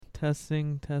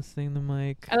Testing the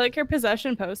mic. I like your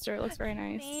possession poster. It looks very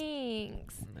nice.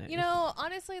 Thanks. Nice. You know,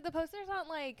 honestly, the posters aren't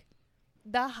like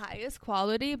the highest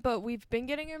quality, but we've been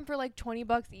getting them for like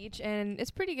 $20 each, and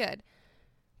it's pretty good.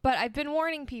 But I've been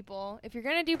warning people, if you're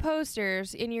going to do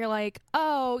posters and you're like,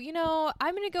 oh, you know,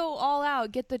 I'm going to go all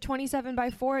out, get the 27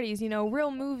 by 40s, you know, real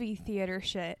movie theater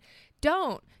shit.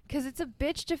 Don't, because it's a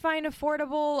bitch to find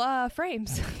affordable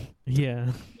frames.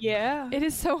 Yeah. Yeah. It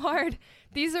is so hard.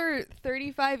 These are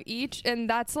 $35 each, and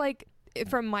that's like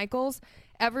from Michael's.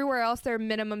 Everywhere else, they're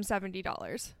minimum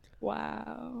 $70.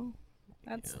 Wow.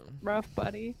 That's rough,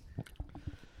 buddy.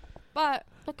 But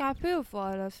look how beautiful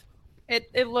it is.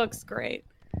 It looks great.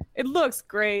 It looks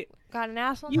great. Got an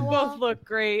ass on You the wall. both look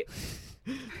great.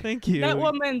 Thank you. That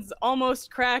woman's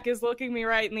almost crack is looking me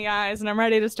right in the eyes, and I'm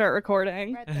ready to start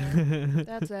recording. Right there.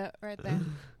 That's it, right there.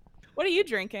 What are you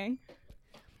drinking?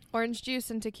 Orange juice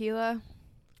and tequila.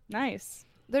 Nice.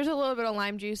 There's a little bit of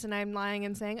lime juice, and I'm lying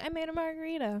and saying I made a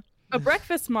margarita. A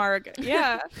breakfast marg.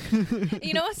 Yeah.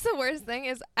 You know what's the worst thing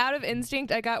is, out of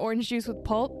instinct, I got orange juice with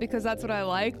pulp because that's what I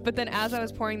like. But then as I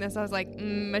was pouring this, I was like,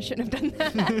 I shouldn't have done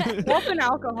that. Pulp and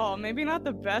alcohol. Maybe not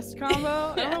the best combo.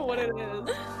 I don't know what it is.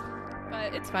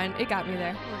 But it's fine. It got me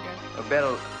there. We're good.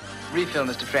 Belle, refill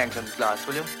Mr. Franklin's glass,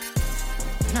 will you?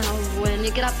 Now, when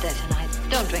you get up there tonight,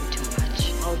 don't drink too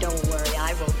much. Oh, don't worry,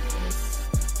 I won't.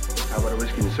 How about a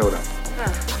whiskey and soda?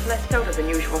 Less soda than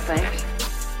usual, thanks.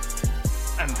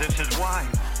 And this is wine.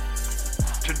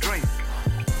 To drink.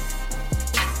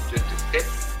 Just a sip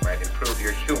might improve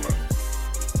your humor.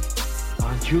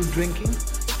 Aren't you drinking?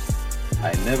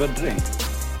 I never drink.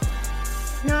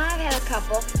 No, I've had a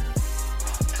couple.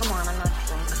 Come on, I'm not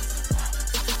drunk.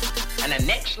 And an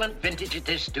excellent vintage it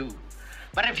is, too.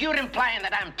 But if you're implying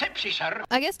that I'm tipsy, sir...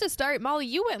 I guess to start, Molly,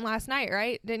 you went last night,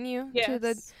 right? Didn't you?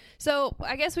 Yes. So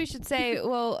I guess we should say,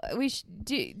 well, we should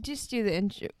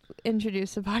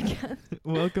introduce the podcast.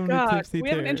 Welcome God, to Tipsy we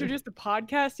haven't Terror. introduced the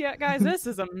podcast yet, guys. This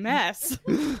is a mess.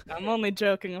 I'm only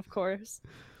joking, of course.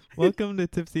 Welcome to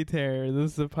Tipsy Terror.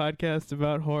 This is a podcast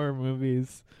about horror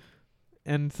movies.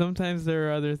 And sometimes there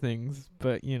are other things,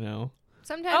 but you know.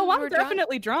 Sometimes I'm we're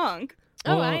definitely drunk.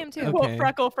 Oh, Well, I am too. okay. Quote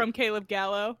Freckle from Caleb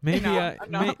Gallo. Maybe No,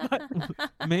 I'm not.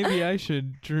 maybe I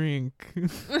should drink.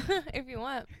 If you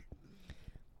want.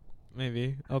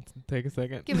 Maybe. I'll take a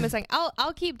second. Give him a second.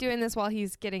 I'll keep doing this while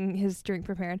he's getting his drink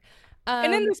prepared.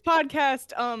 And in this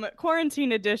podcast,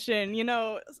 quarantine edition, you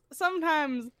know,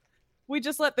 sometimes we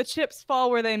just let the chips fall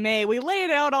where they may. We lay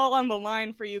it out all on the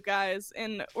line for you guys.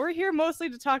 And we're here mostly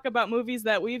to talk about movies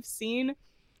that we've seen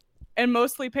and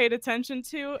mostly paid attention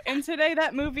to. And today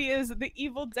that movie is The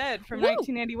Evil Dead from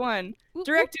 1981.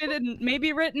 Directed and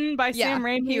maybe written by Sam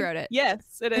Raimi. He wrote it. Yes,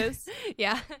 it is.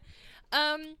 Yeah.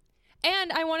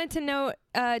 And I wanted to note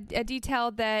a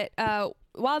detail that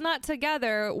while not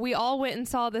together, we all went and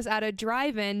saw this at a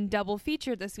drive-in double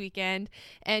feature this weekend,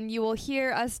 and you will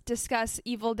hear us discuss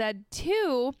Evil Dead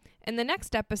 2 in the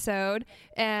next episode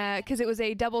because it was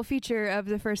a double feature of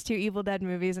the first two Evil Dead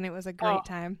movies, and it was a great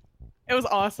time. It was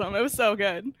awesome. It was so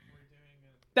good.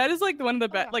 That is like one of the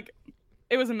best. Like,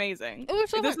 it was amazing. It was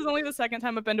so This fun. is only the second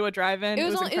time I've been to a drive-in. It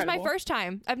was my incredible. first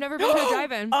time. I've never been to a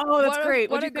drive-in. Oh, that's What great.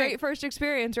 What What'd a you great think? first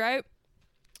experience, right?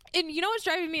 And you know what's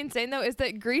driving me insane, though, is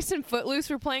that Grease and Footloose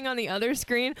were playing on the other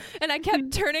screen, and I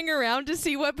kept turning around to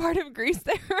see what part of Grease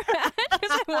they were at because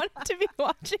I wanted to be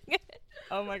watching it.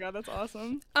 Oh my god, that's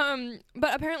awesome.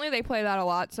 But apparently they play that a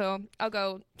lot, so I'll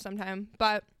go sometime.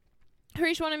 But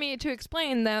Harish wanted me to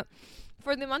explain that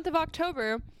for the month of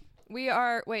October, we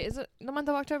are... Wait, is it the month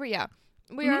of October? Yeah.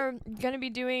 We are going to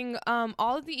be doing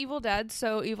all of the Evil Dead,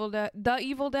 so The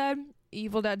Evil Dead,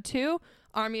 Evil Dead 2,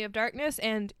 Army of Darkness,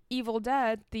 and Evil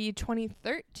Dead, the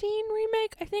 2013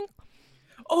 remake, I think.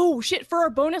 Oh shit, for our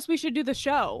bonus we should do the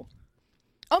show.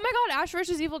 Oh my god, Ash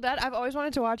vs. Evil Dead. I've always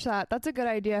wanted to watch that. That's a good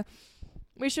idea.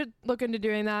 We should look into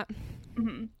doing that.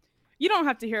 Mm-hmm. You don't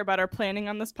have to hear about our planning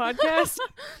on this podcast.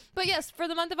 But yes, for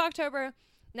the month of October,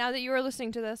 now that you are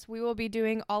listening to this, we will be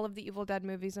doing all of the Evil Dead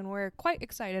movies, and we're quite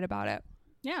excited about it.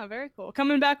 Yeah, very cool.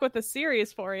 Coming back with a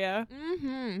series for you.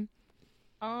 Mm-hmm.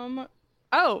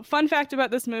 Oh, fun fact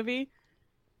about this movie.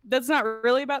 That's not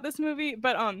really about this movie,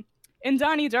 but in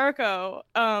Donnie Darko,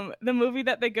 the movie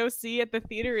that they go see at the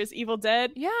theater is Evil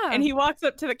Dead. Yeah. And he walks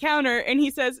up to the counter and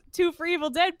he says, 2 for Evil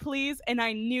Dead, please. And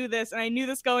I knew this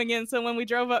going in. So when we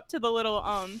drove up to the little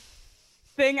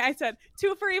thing, I said,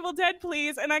 2 for Evil Dead,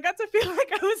 please. And I got to feel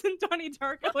like I was in Donnie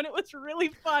Darko, and it was really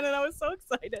fun, and I was so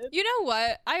excited. You know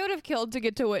what? I would have killed to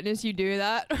get to witness you do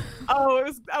that.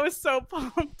 I was so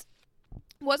pumped.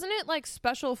 Wasn't it like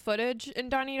special footage in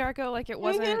Donnie Darko? Like it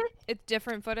wasn't. It's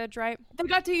different footage, right? They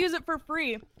got to use it for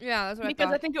free. Yeah, that's what because I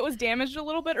thought. I think it was damaged a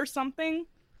little bit or something.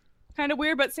 Kind of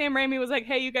weird, but Sam Raimi was like,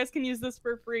 "Hey, you guys can use this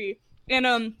for free."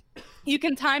 And you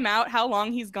can time out how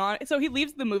long he's gone. So he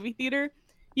leaves the movie theater.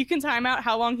 You can time out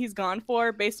how long he's gone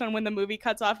for based on when the movie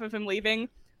cuts off of him leaving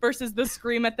versus the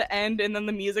scream at the end and then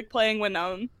the music playing when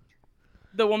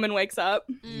the woman wakes up.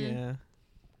 Yeah.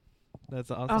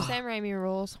 That's awesome. Sam Raimi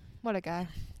rules. What a guy.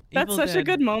 That's Evil such a Dead.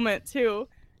 good moment too.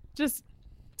 Just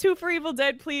 2 for Evil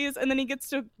Dead, please, and then he gets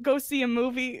to go see a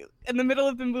movie in the middle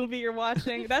of the movie you're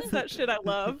watching. That's that shit I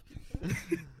love.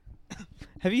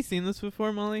 Have you seen this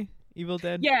before, Molly? Evil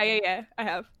Dead? Yeah, I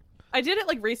have. I did it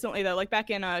like recently though, like back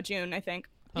in June, I think.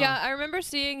 Yeah, I remember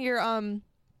seeing your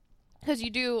because you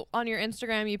do on your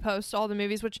Instagram, you post all the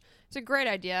movies, which is a great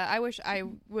idea. I wish I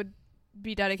would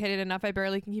be dedicated enough. I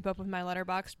barely can keep up with my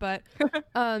letterbox, but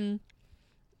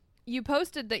you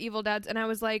posted the Evil Deads, and I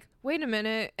was like, wait a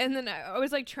minute. And then I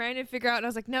was like trying to figure out, and I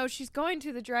was like, no, she's going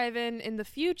to the drive-in in the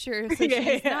future, so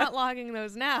she's not logging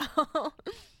those now.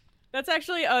 That's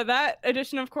actually that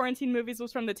edition of Quarantine Movies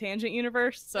was from the Tangent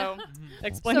universe, so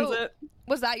explains it.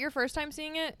 Was that your first time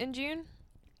seeing it in June?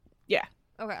 Yeah.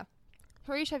 Okay.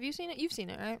 Harish, have you seen it? You've seen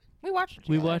it, right? We watched it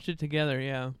We together. watched it together,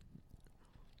 yeah.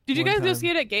 Did you One guys go time. see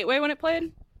it at Gateway when it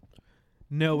played?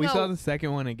 No, we No. saw the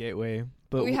second one at Gateway,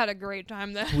 but We had a great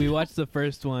time there. we watched the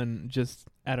first one just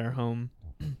at our home.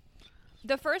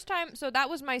 The first time, so that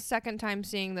was my second time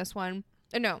seeing this one.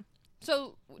 No.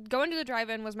 So going to the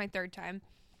drive-in was my third time.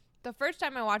 The first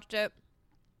time I watched it,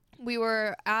 we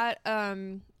were at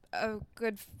a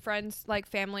good friend's, like,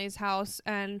 family's house,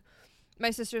 and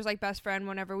my sister's, like, best friend,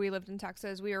 whenever we lived in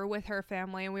Texas, we were with her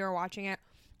family, and we were watching it.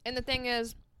 And the thing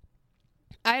is,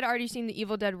 I had already seen the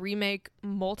Evil Dead remake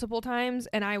multiple times,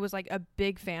 and I was, like, a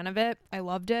big fan of it. I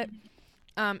loved it.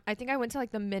 I think I went to,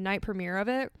 like, the midnight premiere of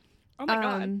it. Oh my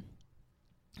god.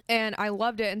 And I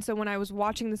loved it. And so when I was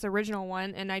watching this original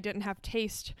one, and I didn't have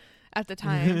taste at the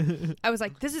time, I was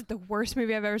like, this is the worst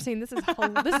movie I've ever seen. This is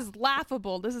this is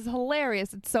laughable. This is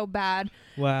hilarious. It's so bad.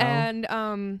 Wow. And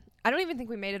I don't even think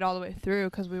we made it all the way through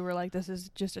because we were like, this is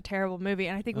just a terrible movie.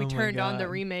 And I think we Oh my turned on the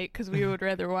God. remake because we would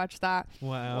rather watch that.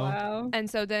 Wow. And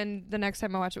so then the next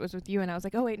time I watched it was with you, and I was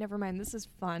like, oh wait, never mind. This is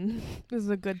fun. This is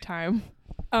a good time.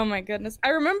 Oh my goodness. I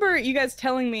remember you guys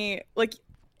telling me, like,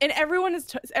 and everyone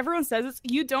says this,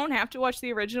 you don't have to watch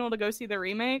the original to go see the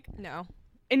remake. No.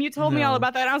 And you told me all No.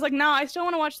 about that. And I was like, no, I still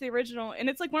want to watch the original. And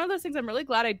it's like one of those things I'm really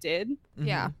glad I did.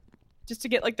 Yeah. Just to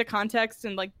get like the context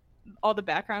and like all the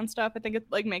background stuff. I think it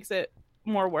like makes it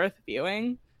more worth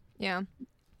viewing. Yeah.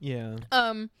 Yeah.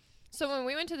 So when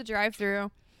we went to the drive-in,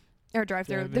 the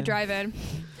drive-in,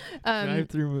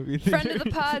 Drive-through movie theater. friend of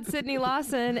the pod, Sydney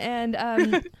Lawson, and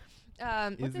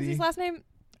what's Izzy? his last name?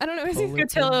 I don't know. Is he Colin.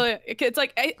 Cotillion. It's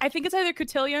like I think it's either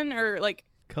Cotillion or like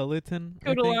Culleton. I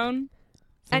think. Cotillion.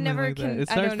 I Something never like that. can. It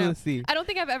I starts don't know. with a C. I don't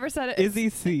think I've ever said it. Izzy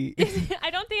C.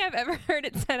 I don't think I've ever heard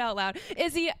it said out loud.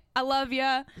 Izzy, I love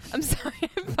ya. I'm sorry,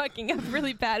 I'm fucking up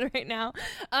really bad right now.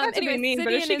 Not to be anyways, mean,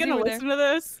 but Sydney is she and Izzy gonna were there. listen to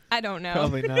this? I don't know.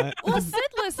 Probably not. Well, Sid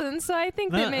listens, so I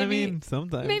think No, that maybe I mean,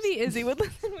 sometimes. maybe Izzy would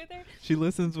listen with her. She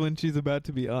listens when she's about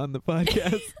to be on the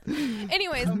podcast.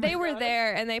 Anyways, they were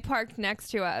there and they parked next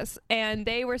to us, and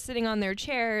they were sitting on their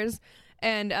chairs,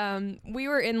 and we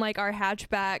were in like our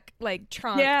hatchback like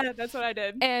trunk. Yeah, that's what I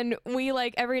did. And we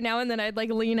like every now and then I'd like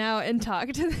lean out and talk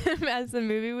to them as the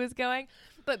movie was going.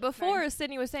 But before,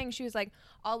 Sydney was saying, she was like,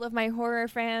 all of my horror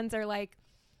fans are like,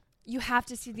 you have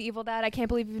to see The Evil Dead. I can't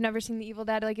believe you've never seen The Evil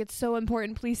Dead. Like, it's so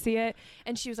important. Please see it.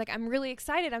 And she was like, I'm really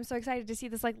excited. I'm so excited to see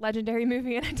this like legendary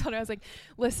movie. And I told her, I was like,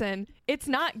 listen, it's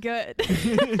not good.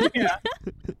 Yeah.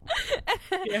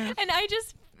 And I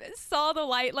just saw the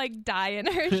light like die in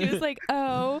her. She was like,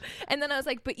 oh. And then I was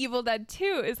like, but Evil Dead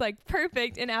 2 is like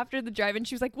perfect. And after the drive-in,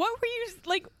 she was like, what were you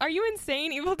like, are you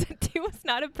insane? Evil Dead 2 was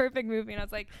not a perfect movie. And I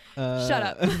was like, shut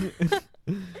up.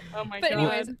 Oh my But god.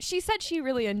 anyways, she said she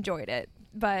really enjoyed it,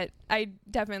 but I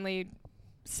definitely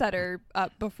set her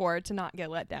up before to not get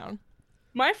let down.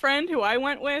 My friend who I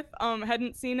went with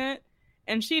hadn't seen it,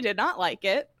 and she did not like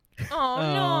it. Oh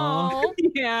no.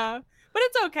 Yeah, but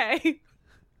it's okay.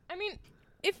 I mean,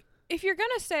 if you're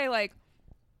gonna say like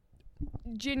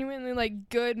genuinely like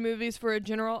good movies for a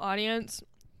general audience,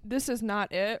 this is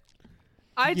not it.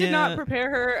 I did Yeah. not prepare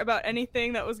her about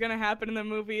anything that was going to happen in the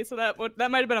movie, so that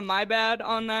might have been a my bad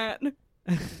on that.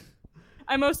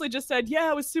 I mostly just said,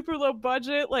 yeah, it was super low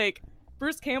budget. Like,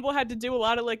 Bruce Campbell had to do a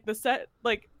lot of like the set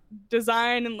like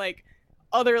design and like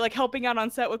other like helping out on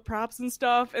set with props and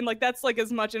stuff, and like that's like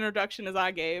as much introduction as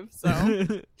I gave. So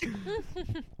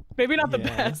maybe not the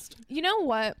Yeah. best. You know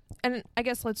what? and I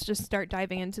guess let's just start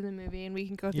diving into the movie, and we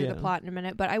can go through the Yeah. plot in a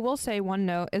minute. But I will say one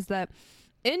note is that,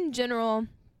 in general,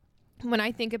 when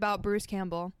I think about Bruce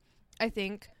Campbell, I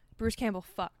think Bruce Campbell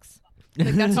fucks.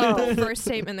 Like, that's the first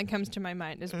statement that comes to my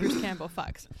mind is Bruce Campbell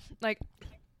fucks. Like,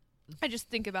 I just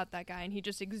think about that guy, and he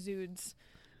just exudes,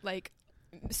 like,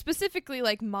 specifically,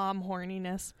 like, mom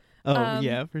horniness. Oh,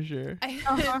 yeah, for sure.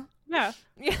 Yeah.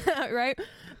 Yeah, right.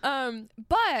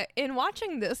 But in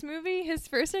watching this movie,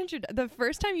 the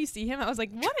first time you see him, I was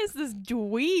like, "What is this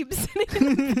dweeb sitting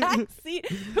in the back seat?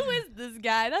 Who is this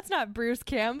guy? That's not Bruce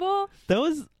Campbell." That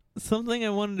was something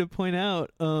I wanted to point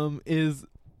out. Is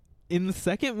in the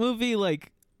second movie,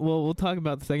 like, well, we'll talk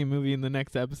about the second movie in the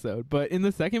next episode. But in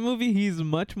the second movie, he's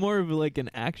much more of like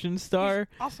an action star.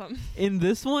 Awesome. In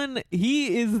this one,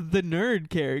 he is the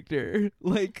nerd character.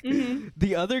 Like,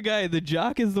 the other guy, the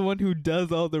jock, is the one who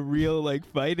does all the real, like,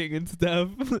 fighting and stuff.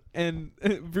 And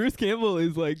Bruce Campbell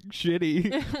is, like, shitty.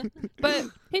 But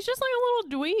he's just like a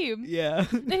little dweeb. Yeah.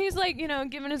 And he's like,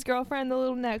 giving his girlfriend the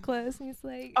little necklace. And he's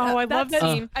like, Oh, I love that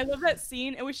scene. I love that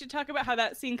scene. And we should talk about how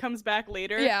that scene comes back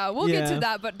later. Yeah, we'll get Yeah. to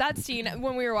that. But that scene,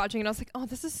 when we were watching it, I was like, oh,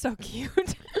 this is so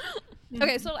cute.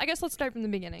 Okay, so I guess let's start from the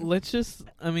beginning. Let's just,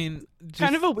 I mean...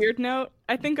 Kind of a weird note.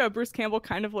 I think Bruce Campbell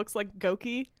kind of looks like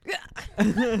Goki.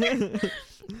 Okay,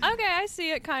 I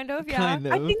see it, kind of, yeah. Kind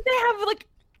of. I think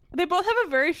they both have a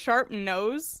very sharp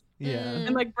nose. Yeah.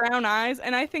 And like brown eyes,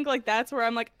 and I think like that's where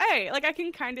I'm like, hey, like I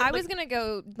can kind of. I was gonna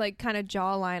go like kind of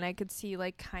jawline. I could see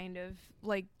like kind of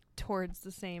like towards the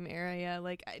same area,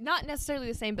 like not necessarily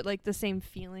the same, but like the same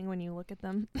feeling when you look at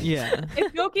them. Yeah.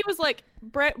 If Goki was like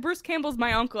Bruce Campbell's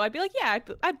my uncle, I'd be like, yeah,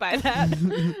 I'd buy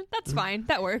that. That's fine.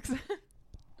 That works.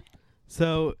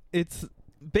 So it's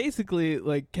basically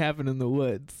like Cabin in the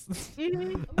Woods.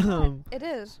 It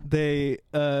is. They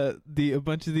a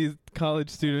bunch of these college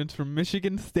students from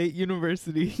Michigan State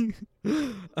University,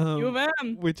 U of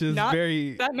M, which is not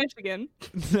very that Michigan.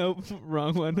 Nope,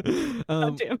 wrong one.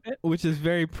 God damn it. Which is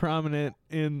very prominent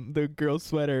in the girl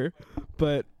sweater,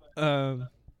 but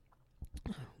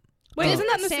Wait, Doesn't isn't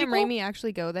that in the Sam sequel? Raimi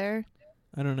actually go there?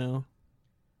 I don't know.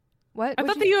 What? I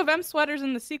thought the U of M sweater's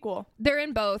in the sequel. They're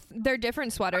in both. They're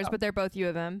different sweaters, but they're both U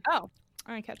of M. Oh,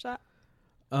 I didn't catch that.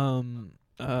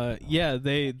 Yeah,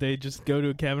 they just go to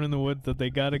a cabin in the woods that they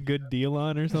got a good deal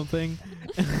on or something.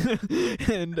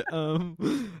 And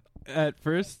at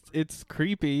first it's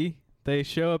creepy. They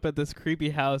show up at this creepy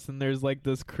house and there's like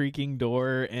this creaking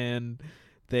door, and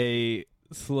they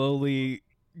slowly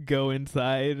go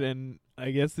inside, and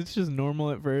I guess it's just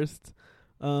normal at first.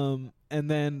 And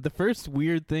then the first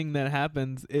weird thing that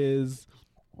happens is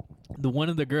one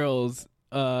of the girls,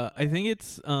 I think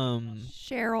it's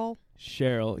Cheryl,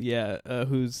 yeah,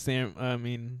 who's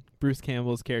Bruce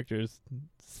Campbell's character's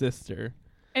sister.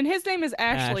 And his name is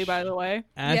Ashley, Ash. by the way.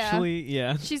 Ashley,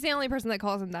 yeah. She's the only person that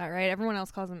calls him that, right? Everyone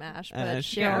else calls him Ash, but Ash,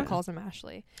 Cheryl yeah. calls him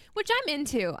Ashley, which I'm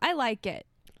into. I like it.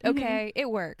 Okay, it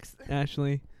works.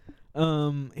 Ashley.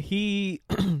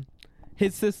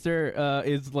 His sister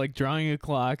is like drawing a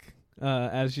clock,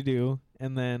 as you do,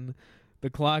 and then the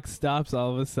clock stops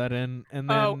all of a sudden, and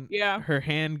then her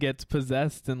hand gets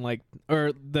possessed, and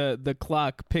the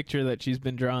clock picture that she's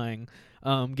been drawing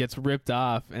gets ripped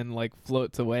off and like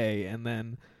floats away, and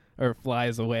then or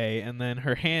flies away, and then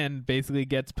her hand basically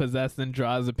gets possessed and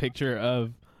draws a picture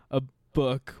of a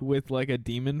book with like a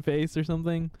demon face or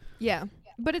something. Yeah,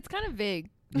 but it's kind of vague.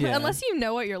 Yeah. Unless you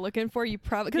know what you're looking for, you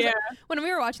probably... Because when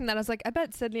we were watching that, I was like, I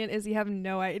bet Sydney and Izzy have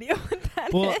no idea what that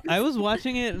is. Well, I was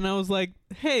watching it and I was like,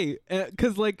 hey,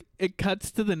 because like it cuts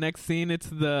to the next scene. It's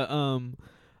the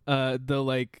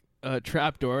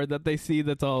trap door that they see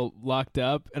that's all locked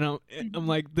up, and I'm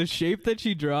like, the shape that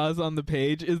she draws on the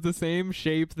page is the same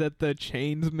shape that the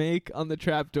chains make on the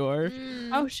trap door.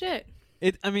 Oh shit.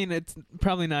 It's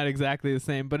probably not exactly the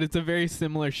same, but it's a very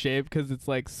similar shape because it's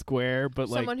like square, but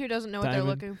like someone who doesn't know what they're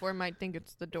looking for might think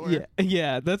it's the door.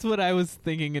 Yeah, that's what I was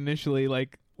thinking initially,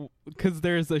 like, because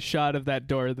there's a shot of that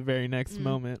door the very next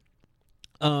moment.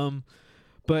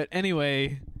 But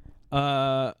anyway,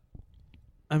 let's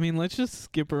just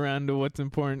skip around to what's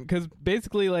important, because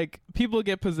basically, like, people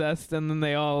get possessed and then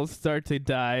they all start to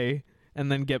die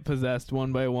and then get possessed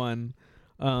one by one.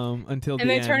 Until the end. And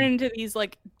they turn into these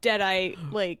like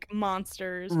deadite like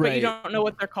monsters, but you don't know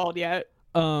what they're called yet.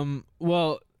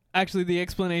 Well, actually, the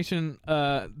explanation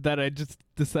that I just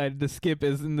decided to skip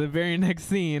is in the very next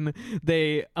scene.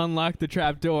 They unlock the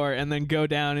trap door and then go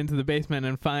down into the basement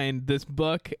and find this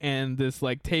book and this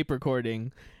like tape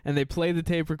recording. And they play the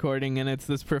tape recording, and it's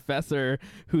this professor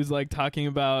who's like talking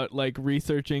about like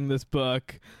researching this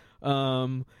book.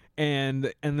 And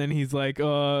then he's like,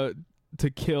 to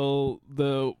kill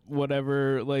the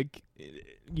whatever, like,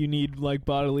 you need, like,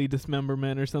 bodily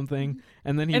dismemberment or something.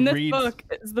 And then he and reads. this book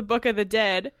is the Book of the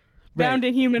Dead, bound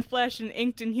in human flesh and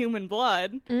inked in human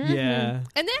blood. Yeah.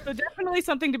 And then So definitely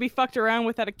something to be fucked around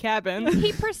with at a cabin.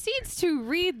 he proceeds to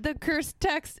read the cursed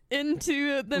text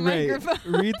into the microphone.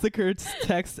 Reads the cursed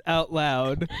text out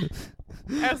loud.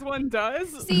 As one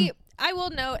does. See, I will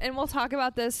note, and we'll talk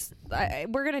about this.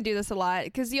 We're going to do this a lot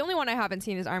because the only one I haven't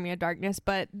seen is Army of Darkness.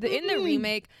 But in the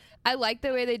remake, I like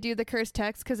the way they do the cursed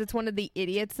text because it's one of the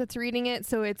idiots that's reading it.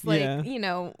 So it's like, you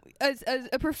know,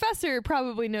 a professor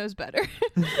probably knows better.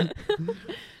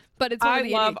 But it's one of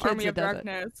the love idiot kids Army that of does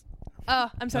Darkness. It.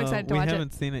 Oh, I'm so excited to watch We it.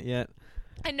 haven't seen it yet.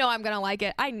 I know I'm going to like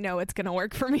it. I know it's going to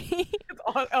work for me.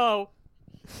 Oh.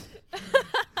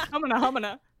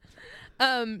 Humana.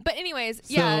 But anyways,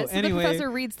 so the professor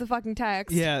reads the fucking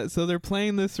text. Yeah, so they're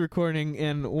playing this recording,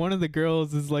 and one of the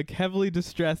girls is, like, heavily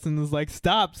distressed and is like,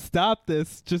 stop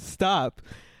this, just stop.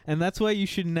 And that's why you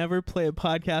should never play a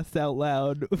podcast out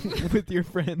loud with your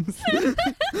friends.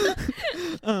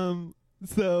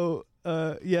 So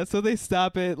they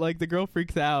stop it. Like, the girl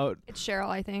freaks out. It's Cheryl,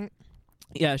 I think.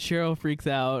 Yeah, Cheryl freaks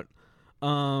out.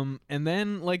 And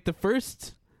then, like, the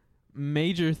first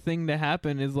major thing to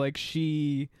happen is, like,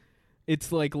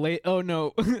 it's like late. Oh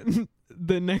no.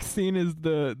 The next scene is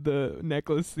the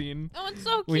necklace scene. Oh, it's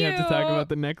so cute. We have to talk about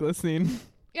the necklace scene.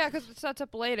 Yeah, because it sets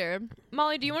up later.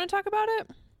 Molly, do you want to talk about it?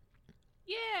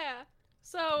 Yeah.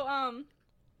 So,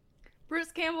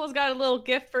 Bruce Campbell's got a little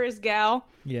gift for his gal.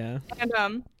 Yeah.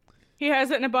 And, he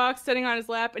has it in a box sitting on his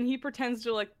lap, and he pretends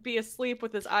to, like, be asleep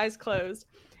with his eyes closed.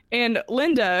 And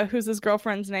Linda, who's his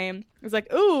girlfriend's name, is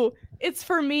like, ooh, it's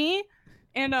for me.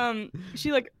 And,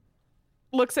 she, like,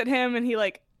 looks at him, and he,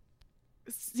 like,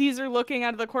 sees her looking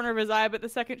out of the corner of his eye, but the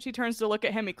second she turns to look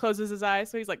at him, he closes his eyes.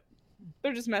 So he's like,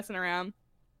 they're just messing around.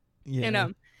 Yeah.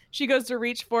 And she goes to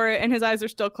reach for it, and his eyes are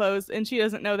still closed, and she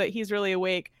doesn't know that he's really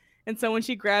awake. And so when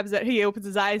she grabs it, he opens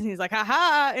his eyes, and he's like, ha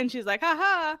ha, and she's like, ha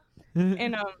ha.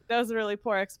 And that was a really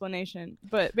poor explanation.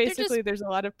 But basically, there's a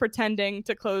lot of pretending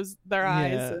to close their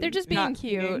eyes. They're just being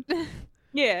cute.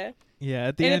 Yeah. Yeah.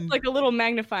 At the end, it's like a little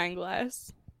magnifying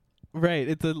glass. Right.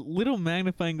 It's a little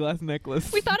magnifying glass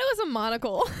necklace. We thought it was a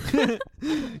monocle.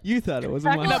 You thought it was a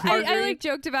Well, monocle. I like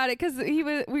joked about it because we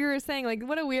were saying like,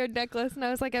 what a weird necklace, and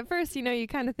I was like, at first, you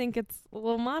kind of think it's a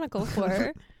little monocle for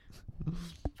her.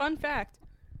 Fun fact: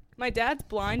 my dad's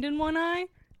blind in one eye,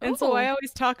 and so I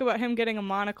always talk about him getting a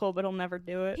monocle, but he'll never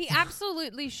do it. He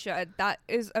absolutely should. That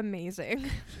is amazing.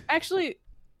 Actually,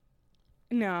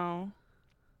 no.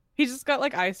 He just got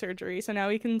like eye surgery, so now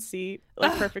he can see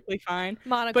like perfectly fine.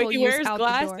 Monocle but he use wears out the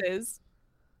door. glasses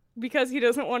because he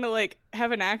doesn't want to like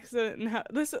have an accident. And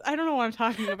this, I don't know why I'm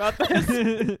talking about this.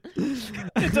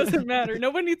 It doesn't matter. No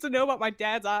one needs to know about my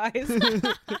dad's eyes.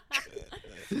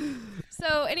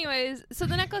 So anyways, so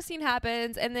the necklace scene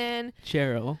happens, and then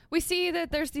Cheryl. we see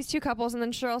that there's these two couples, and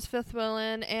then Cheryl's fifth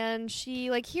wheeling, and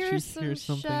she like hears some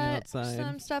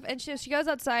stuff, and she goes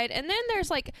outside, and then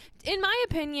there's like, in my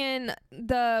opinion,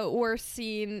 the worst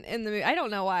scene in the movie. I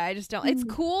don't know why. I just don't. It's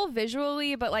cool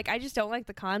visually, but like I just don't like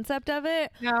the concept of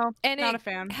it. No, and not it a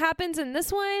fan. happens in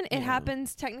this one. It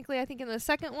happens technically, I think, in the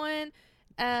second one.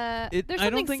 There's something I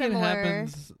don't think similar. it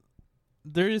happens.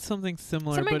 There is something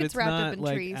similar, Somebody but gets it's wrapped up not in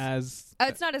like trees. as.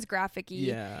 It's not as graphic-y.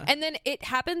 Yeah. And then it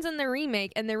happens in the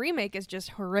remake, and the remake is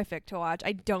just horrific to watch.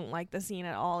 I don't like the scene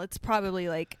at all. It's probably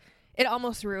like, it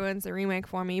almost ruins the remake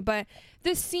for me. But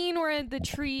this scene where the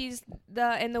trees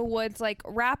and the woods like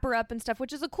wrap her up and stuff,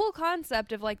 which is a cool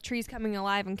concept of like trees coming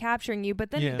alive and capturing you,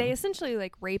 but then they essentially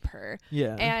like rape her.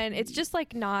 Yeah. And it's just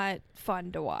like not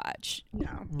fun to watch. No.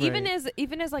 Right.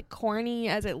 Even as like corny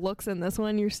as it looks in this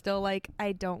one, you're still like,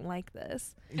 I don't like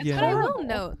this. Yeah. But I will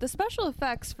note the special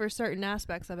effects for certain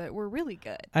aspects of it were really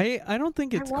good. I don't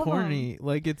think it's corny.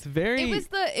 Like it's very.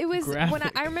 It was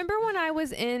graphic. I remember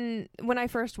when I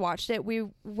first watched it, we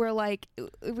were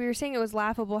saying it was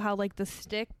laughable how like the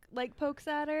stick like pokes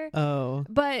at her. Oh.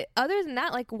 But other than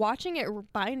that, like watching it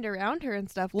bind around her and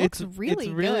stuff looks really good.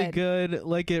 It's really good.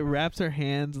 Like it wraps her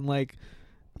hands and like.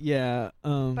 Yeah.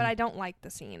 But I don't like the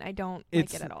scene. I don't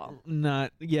like it at all.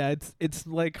 It's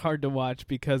like hard to watch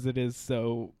because it is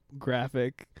so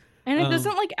graphic. And it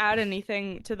doesn't like add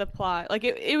anything to the plot. Like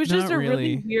it was just Not a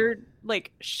really really. weird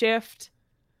like shift.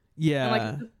 Yeah. And,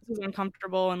 like this is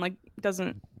uncomfortable and like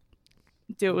doesn't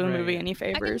do the movie any I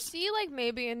can favors. see like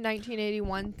maybe in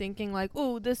 1981 thinking like,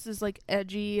 oh, this is like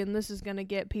edgy and this is gonna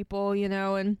get people,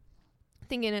 and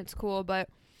thinking it's cool, but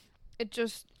it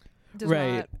just does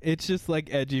not. It's just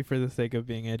like edgy for the sake of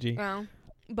being edgy. Well,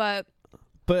 but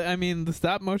But I mean, the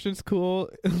stop motion's cool.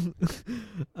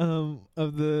 Of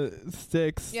the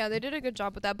sticks. Yeah, they did a good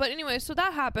job with that. But anyway, so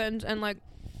that happened, and like,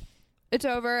 it's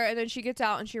over, and then she gets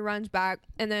out and she runs back,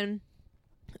 and then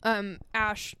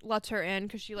Ash lets her in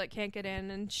because she like can't get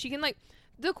in, and she can like.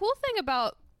 The cool thing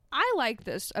about I like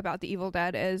this about the Evil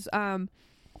Dead is to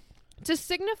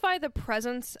signify the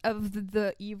presence of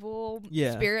the evil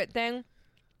spirit thing.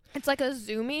 It's like a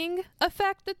zooming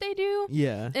effect that they do.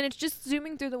 Yeah. And it's just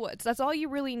zooming through the woods. That's all you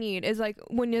really need is like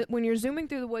when you're zooming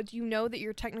through the woods, you know that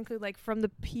you're technically like from the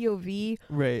POV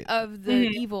of the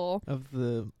evil of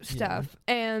the stuff.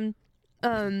 And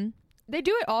they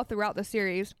do it all throughout the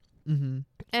series. Mm-hmm.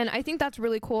 And I think that's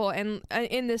really cool. And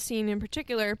in this scene in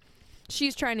particular,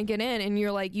 she's trying to get in, and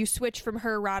you're like, you switch from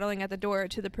her rattling at the door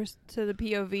to the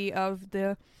POV of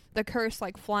the curse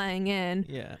like flying in.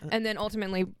 Yeah. And then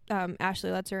ultimately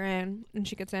Ashley lets her in, and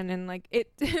she gets in, and like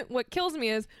it what kills me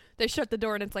is they shut the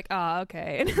door and it's like, oh,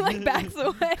 okay, and it like backs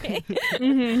away.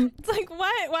 It's like,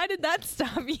 why did that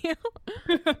stop you?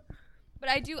 But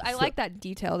I like that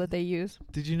detail that they use.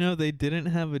 Did you know they didn't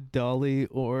have a dolly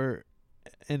or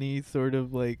any sort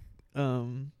of like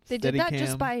they did that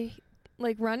just by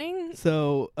like running?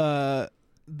 So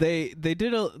they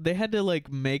had to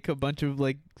like make a bunch of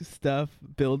like stuff,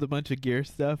 build a bunch of gear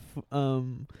stuff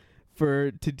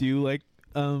to do like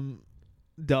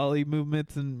dolly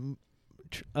movements and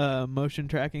motion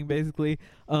tracking basically,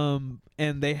 and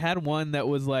they had one that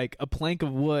was like a plank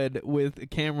of wood with a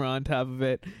camera on top of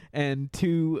it and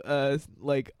two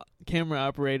like camera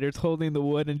operators holding the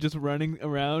wood and just running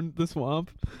around the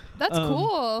swamp. That's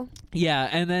cool. Yeah,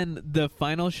 and then the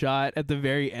final shot at the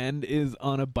very end is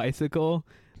on a bicycle.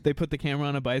 They put the camera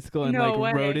on a bicycle and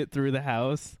rode it through the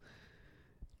house.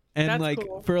 And that's like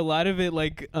cool. For a lot of it,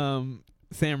 like Sam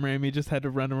Raimi just had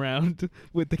to run around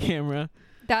with the camera.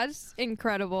 That's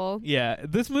incredible. Yeah,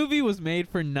 this movie was made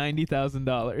for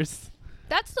 $90,000.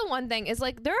 That's the one thing is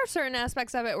like there are certain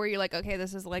aspects of it where you're like, okay,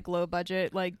 this is like low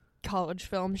budget, like college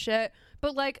film shit,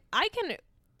 but like I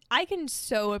can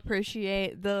so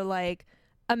appreciate the like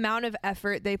amount of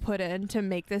effort they put in to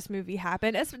make this movie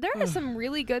happen. There are some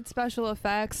really good special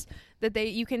effects that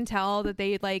you can tell that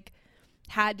they like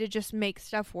had to just make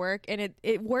stuff work, and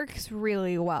it works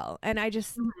really well. And I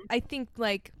think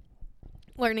like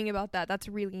learning about that's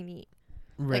really neat.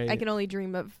 Right. Like I can only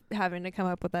dream of having to come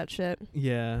up with that shit.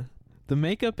 Yeah. The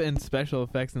makeup and special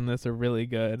effects in this are really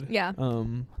good. Yeah.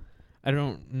 I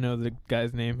don't know the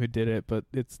guy's name who did it, but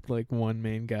it's like one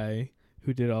main guy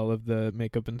who did all of the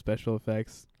makeup and special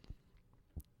effects.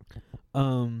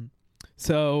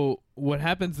 So what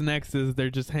happens next is they're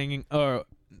just hanging, or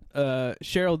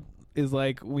Cheryl is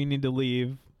like, we need to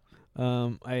leave.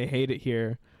 I hate it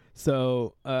here.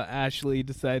 So Ashley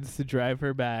decides to drive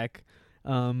her back.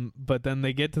 But then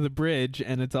they get to the bridge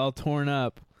and it's all torn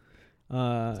up.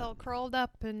 It's all curled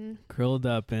up and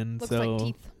looks so like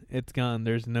teeth. It's gone.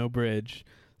 There's no bridge.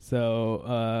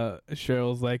 So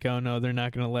Cheryl's like, oh no, they're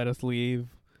not going to let us leave,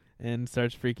 and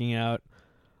starts freaking out.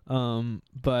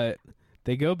 But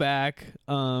they go back,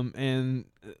 and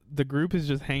the group is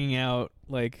just hanging out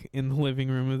like in the living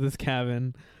room of this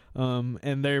cabin.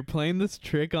 And they're playing this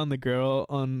trick on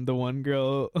the one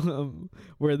girl,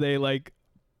 where they like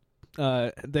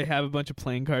they have a bunch of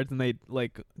playing cards, and they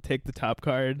like take the top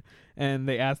card and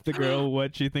they ask the girl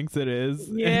what she thinks it is.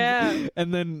 Yeah.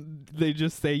 And then they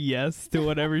just say yes to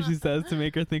whatever she says to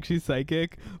make her think she's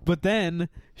psychic. But then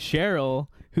Cheryl,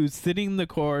 who's sitting in the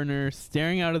corner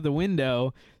staring out of the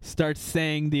window, starts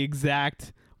saying the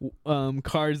exact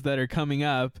cards that are coming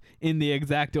up in the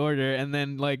exact order, and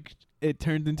then like it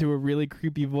turns into a really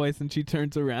creepy voice, and she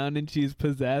turns around and she's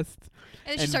possessed.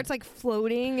 And she starts like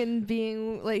floating and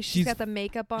being like she's got the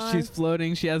makeup on. She's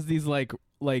floating. She has these like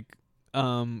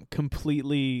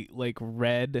completely like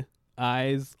red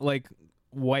eyes, like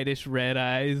whitish red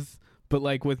eyes, but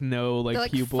like with no like they're,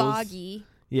 like, pupils. Foggy.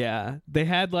 Yeah. They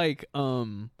had like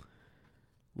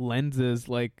lenses,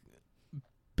 like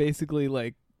basically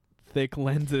like thick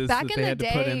lenses back that in they had the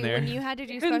to put in day there. when you had to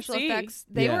do special effects,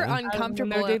 they were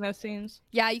uncomfortable doing those scenes.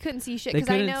 Yeah, you couldn't see shit because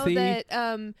I know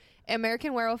that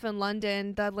American Werewolf in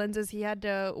London, the lenses he had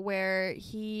to wear,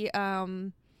 he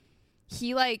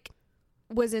like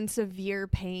was in severe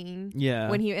pain.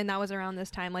 Yeah, and that was around this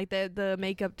time. Like the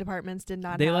makeup departments did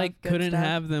not. They have like good couldn't stuff.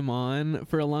 have them on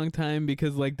for a long time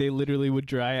because like they literally would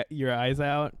dry your eyes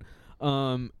out.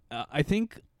 I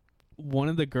think one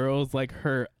of the girls, like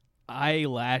her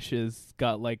eyelashes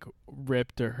got like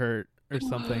ripped or hurt or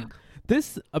something.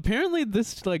 This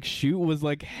like shoot was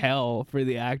like hell for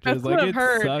the actors. That's like what I've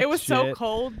heard. It was shit. so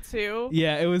cold too.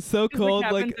 Yeah, it was so cold.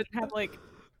 The like didn't have like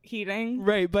heating.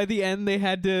 Right. By the end, they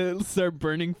had to start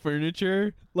burning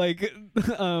furniture. Like,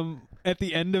 at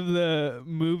the end of the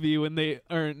movie,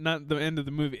 not the end of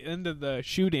the movie, end of the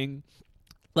shooting,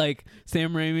 like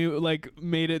Sam Raimi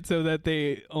made it so that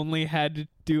they only had to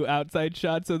do outside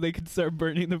shots so they could start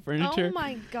burning the furniture. Oh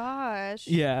my gosh.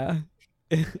 Yeah.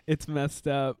 It's messed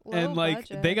up. Low And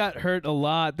budget. they got hurt a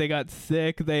lot. They got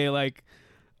sick. They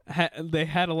they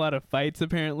had a lot of fights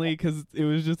apparently because it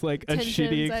was just a Tensions,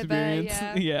 shitty I bet,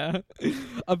 experience. Yeah.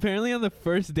 Apparently on the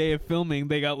first day of filming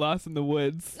they got lost in the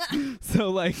woods. So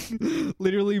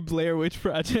literally Blair Witch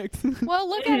Project. Well,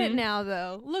 look at it now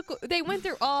though. Look, they went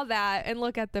through all that and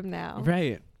look at them now.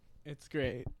 Right. It's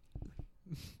great.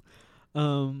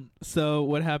 So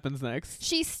what happens next?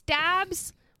 She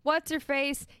stabs what's her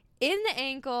face in the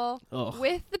ankle Ugh.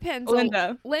 with the pencil.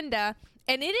 Linda,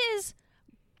 and it is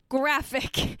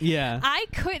graphic. Yeah. I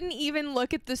couldn't even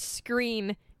look at the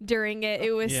screen during it.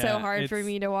 It was so hard for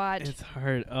me to watch. It's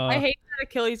hard. I hate that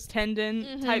Achilles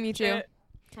tendon type me too. shit.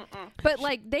 But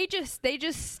they just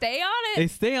stay on it. They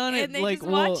stay on it and they just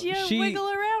watch you wiggle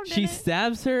around. She in it.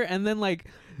 stabs her and then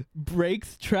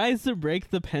tries to break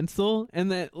the pencil,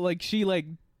 and then she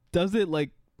does it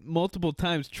multiple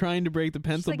times trying to break the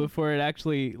pencil before it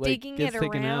actually digging gets it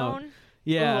taken out. around.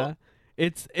 Yeah. Ugh.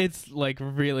 It's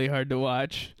really hard to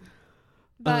watch.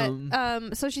 But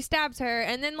so she stabs her,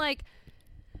 and then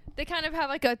they kind of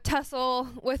have a tussle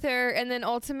with her, and then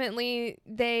ultimately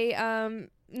they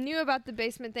knew about the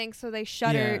basement thing, so they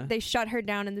shut her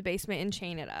down in the basement and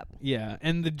chain it up. Yeah,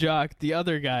 and the jock, the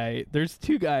other guy, there's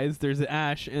two guys, there's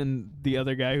Ash and the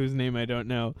other guy whose name I don't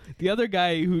know. The other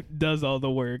guy who does all the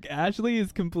work, Ashley,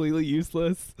 is completely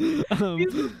useless. He's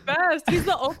the best. He's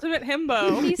the ultimate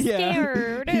himbo. He's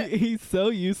scared. He's so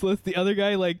useless. The other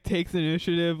guy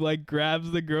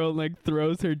grabs the girl and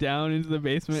throws her down into the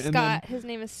basement. Scott, and then, his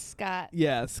name is Scott.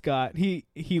 Yeah, Scott. He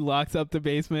locks up the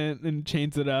basement and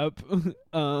chains it up.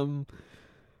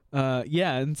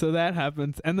 And so that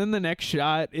happens, and then the next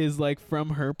shot is from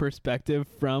her perspective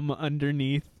from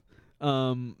underneath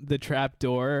the trap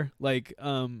door.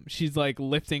 She's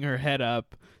lifting her head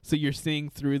up, so you're seeing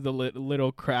through the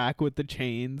little crack with the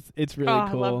chains. It's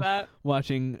really cool. I love that.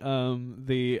 Watching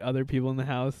the other people in the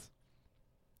house.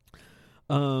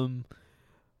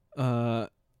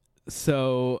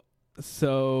 So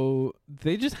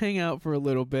they just hang out for a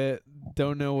little bit,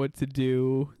 don't know what to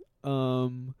do.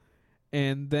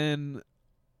 And then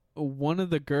one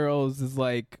of the girls is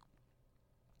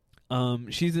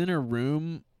she's in her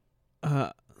room,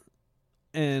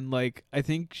 and I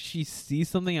think she sees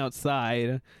something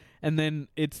outside, and then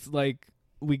it's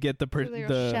we get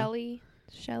the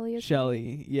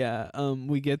Shelly, yeah.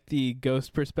 We get the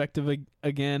ghost perspective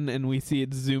again, and we see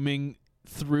it zooming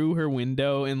through her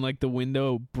window, and the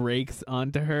window breaks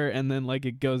onto her, and then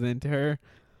it goes into her,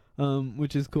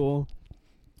 which is cool.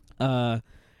 And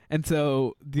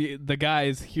so the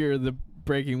guys hear the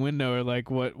breaking window are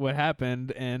what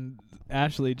happened, and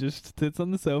Ashley just sits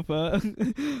on the sofa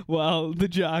while the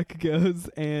jock goes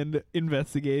and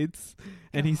investigates,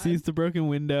 and he sees the broken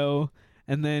window,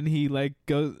 and then he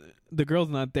goes, the girl's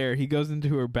not there, he goes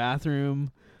into her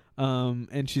bathroom,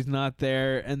 and she's not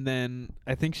there, and then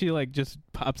I think she just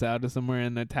pops out of somewhere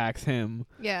and attacks him.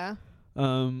 Yeah.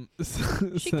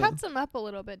 She cuts him up a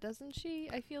little bit, doesn't she?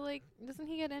 I feel doesn't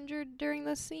he get injured during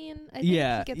this scene? I think he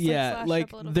gets, slashed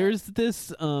up a little there's bit.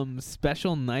 this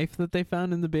special knife that they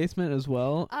found in the basement as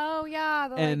well. Oh yeah,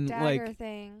 the dagger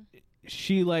thing.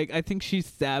 She I think she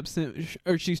stabs him,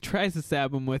 or she tries to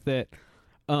stab him with it,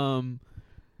 and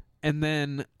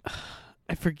then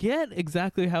I forget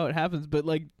exactly how it happens, but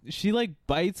she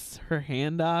bites her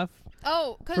hand off.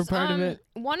 Oh, because for part of it.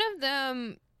 One of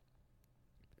them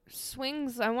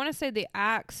swings, I want to say, the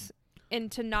axe and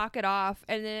to knock it off,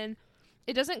 and then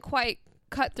it doesn't quite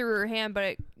cut through her hand, but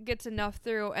it gets enough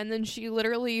through, and then she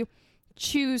literally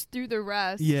chews through the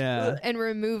rest and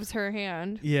removes her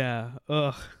hand. Yeah.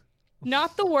 Ugh.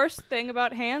 Not the worst thing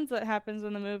about hands that happens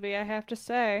in the movie, I have to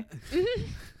say.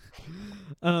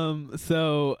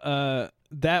 So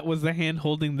that was the hand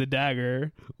holding the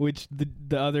dagger, which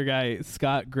the other guy,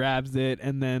 Scott, grabs it,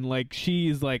 and then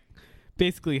she's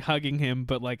basically hugging him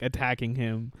but attacking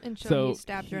him, and so he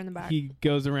stabs her in the back. He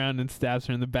goes around and stabs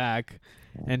her in the back,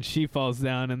 and she falls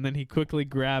down, and then he quickly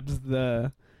grabs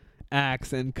the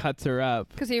axe and cuts her up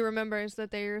because he remembers that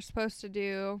they were supposed to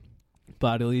do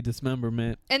bodily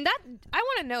dismemberment. And that, I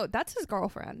want to note, that's his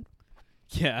girlfriend.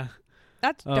 Yeah,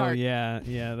 that's dark. Oh yeah,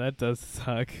 that does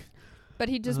suck. But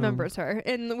he dismembers her,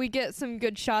 and we get some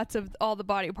good shots of all the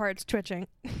body parts twitching.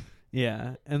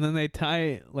 Yeah, and then they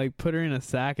put her in a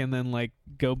sack and then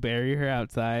go bury her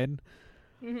outside.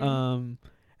 Mm-hmm.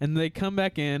 And they come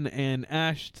back in, and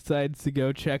Ash decides to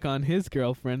go check on his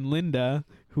girlfriend, Linda,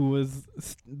 who was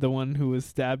the one who was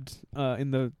stabbed in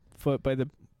the foot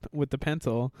with the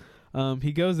pencil.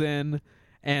 He goes in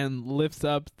and lifts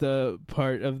up the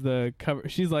part of the cover.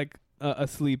 She's like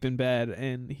asleep in bed,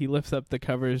 and he lifts up the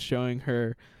covers showing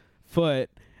her foot,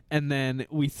 and then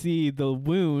we see the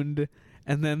wound,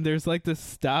 and then there's like this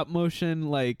stop motion,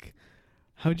 like,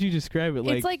 how'd you describe it?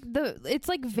 Like, it's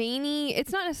like veiny.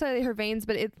 It's not necessarily her veins,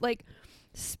 but it's like,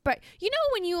 you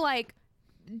know when you like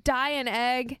dye an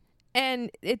egg and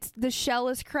it's the shell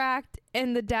is cracked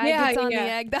and the dye gets on the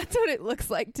egg? That's what it looks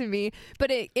like to me.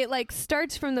 But it like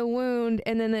starts from the wound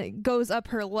and then it goes up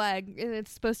her leg, and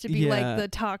it's supposed to be like the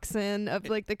toxin of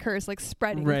like the curse, like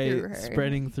spreading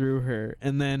through her.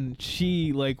 And then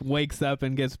she like wakes up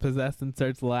and gets possessed and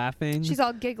starts laughing. She's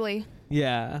all giggly.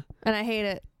 Yeah. And I hate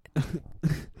it.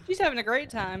 She's having a great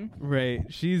time. Right.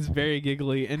 She's very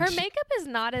giggly. And her makeup is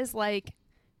not as like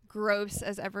gross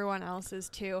as everyone else's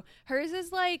too. Hers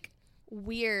is like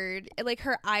weird. Like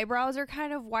her eyebrows are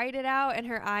kind of whited out and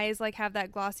her eyes like have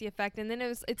that glossy effect. And then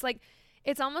it's like,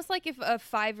 it's almost like if a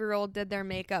 5-year-old did their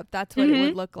makeup, that's what it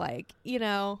would look like. You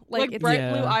know, like it's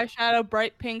bright blue eyeshadow,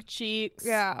 bright pink cheeks.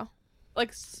 Yeah.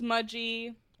 Like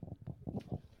smudgy.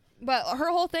 But her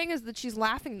whole thing is that she's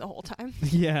laughing the whole time.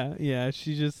 Yeah.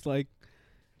 She just like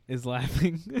is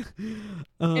laughing.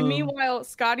 And meanwhile,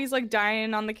 Scotty's like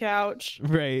dying on the couch.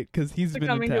 Right, because he's been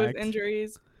attacked. Succumbing to his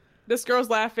injuries. This girl's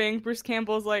laughing. Bruce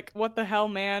Campbell's like, what the hell,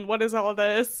 man? What is all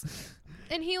this?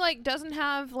 And he like doesn't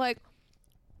have like,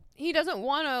 he doesn't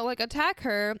want to like attack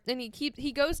her. And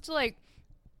he goes to like,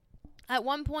 at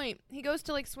one point, he goes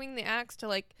to like swing the axe to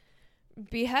like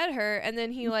behead her. And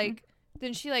then he like,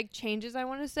 then she like changes, I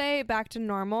want to say, back to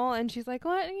normal, and she's like,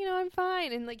 what, I'm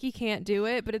fine, and like he can't do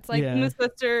it, but it's like and the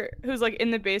sister who's like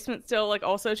in the basement still like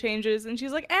also changes, and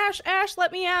she's like, Ash,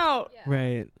 let me out.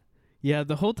 Right. Yeah,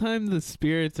 the whole time the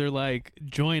spirits are like,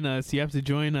 join us, you have to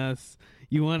join us,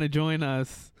 you want to join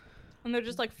us, and they're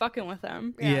just like fucking with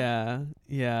them.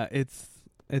 Yeah, it's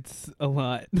a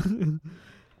lot.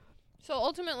 So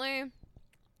ultimately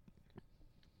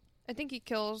I think he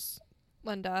kills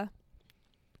Linda,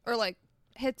 or like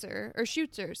hits her or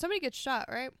shoots her. Somebody gets shot,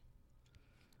 right?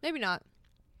 Maybe not.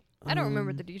 I don't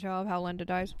remember the detail of how Linda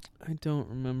dies. I don't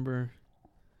remember.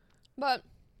 But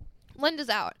Linda's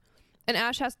out, and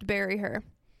Ash has to bury her.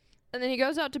 And then he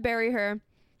goes out to bury her,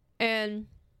 and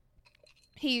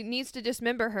he needs to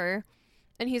dismember her,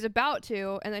 and he's about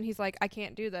to, and then he's like, I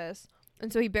can't do this.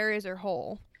 And so he buries her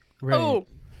whole. Right. Oh.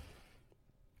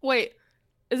 Wait.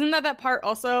 Isn't that part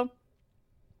also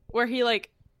where he like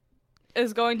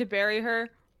is going to bury her,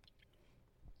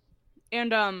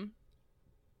 and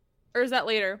or is that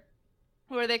later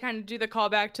where they kind of do the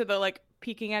callback to the like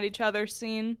peeking at each other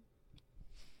scene?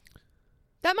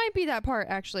 That might be that part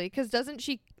actually, because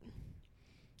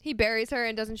he buries her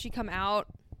and doesn't she come out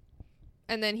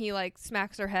and then he like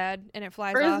smacks her head and it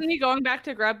flies off? Or isn't he going back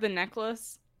to grab the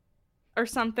necklace or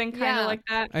something kind of like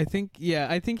that? I think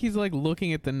he's like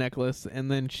looking at the necklace, and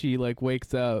then she like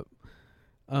wakes up.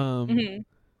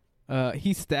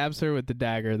 He stabs her with the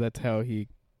dagger. That's how he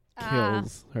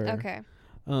kills her. Okay.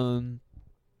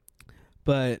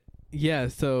 But yeah,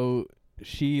 so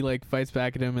she like fights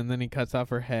back at him, and then he cuts off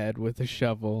her head with a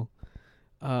shovel,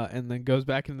 and then goes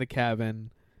back into the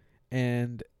cabin.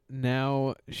 And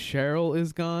now Cheryl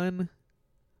is gone.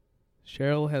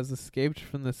 Cheryl has escaped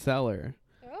from the cellar.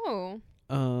 Oh.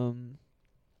 And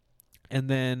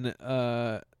then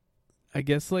I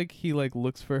guess like he like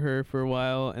looks for her for a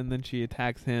while, and then she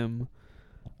attacks him.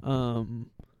 I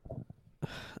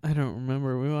don't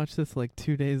remember. We watched this like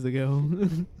 2 days ago.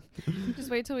 Just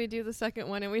wait till we do the second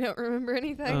one and we don't remember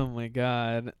anything. Oh my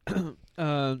god.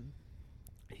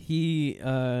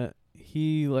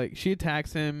 He like, she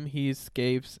attacks him, he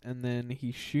escapes, and then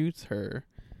he shoots her,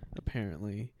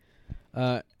 apparently.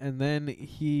 And then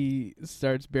he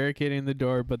starts barricading the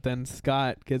door, but then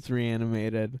Scott gets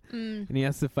reanimated, and he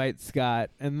has to fight Scott.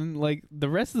 And then, like, the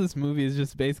rest of this movie is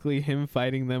just basically him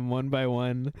fighting them one by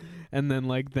one, and then,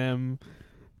 like, them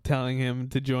telling him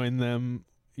to join them.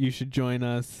 You should join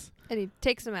us. And he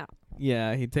takes him out.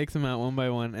 Yeah, he takes him out one by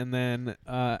one, and then,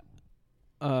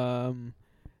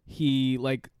 he,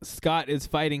 like, Scott is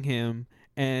fighting him,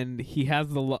 and he has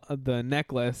the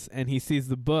necklace, and he sees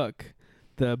the book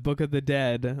of the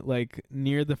dead, like,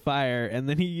 near the fire, and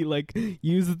then he, like,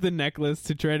 uses the necklace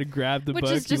to try to grab the book.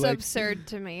 Which is just absurd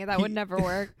to me. That would never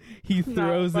work. He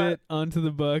throws it onto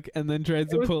the book and then tries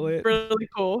to pull it. Really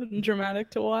cool and dramatic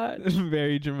to watch.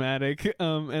 Very dramatic.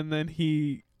 And then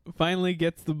he finally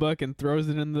gets the book and throws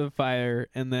it into the fire,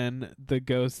 and then the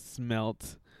ghosts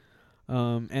melt.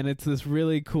 And it's this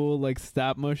really cool like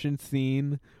stop motion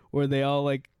scene where they all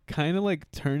like kind of like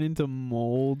turn into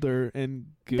mold and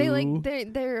goo. They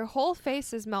like their whole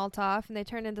faces melt off and they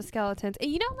turn into skeletons.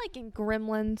 And you know, like in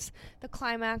Gremlins, the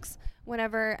climax,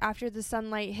 whenever after the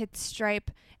sunlight hits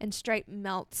Stripe and Stripe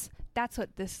melts, that's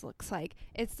what this looks like.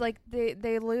 It's like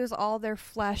they lose all their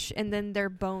flesh and then their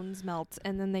bones melt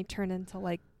and then they turn into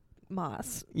like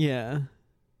moss. Yeah.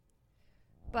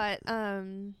 But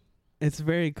it's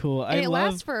very cool. And it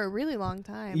lasts for a really long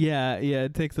time. Yeah,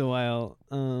 it takes a while.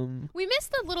 We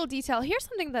missed a little detail. Here's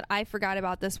something that I forgot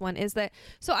about this one is that,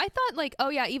 so I thought like, oh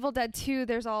yeah, Evil Dead 2,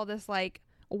 there's all this like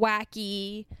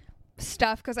wacky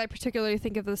stuff because I particularly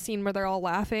think of the scene where they're all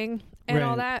laughing and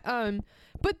all that.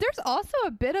 But there's also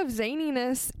a bit of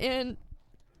zaniness in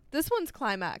this one's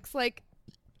climax. Like,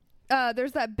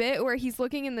 there's that bit where he's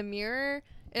looking in the mirror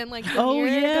and like the mirror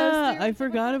goes through. I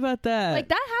forgot about that. Like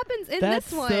that happens in That's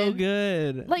this one. so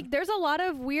good. Like there's a lot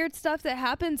of weird stuff that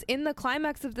happens in the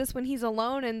climax of this when he's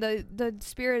alone and the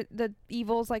spirit, the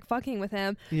evil's like fucking with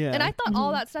him. Yeah. And I thought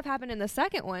all that stuff happened in the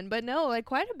second one, but no, like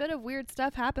quite a bit of weird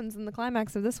stuff happens in the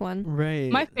climax of this one. Right.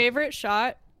 My favorite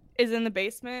shot is in the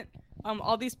basement.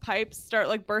 All these pipes start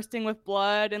like bursting with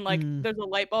blood, and like there's a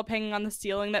light bulb hanging on the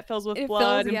ceiling that fills with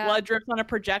blood, and blood drips on a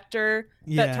projector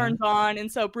that turns on.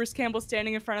 And so Bruce Campbell's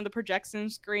standing in front of the projection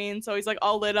screen, so he's like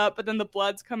all lit up, but then the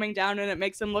blood's coming down and it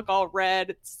makes him look all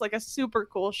red. It's like a super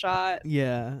cool shot.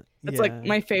 Yeah. It's like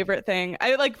my favorite thing.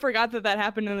 I like forgot that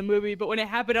happened in the movie, but when it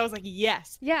happened, I was like,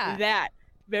 yes, that,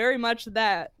 very much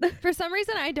that. For some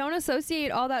reason, I don't associate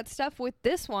all that stuff with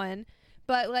this one.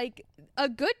 But, like, a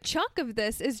good chunk of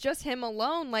this is just him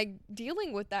alone, like,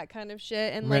 dealing with that kind of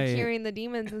shit and, like, hearing the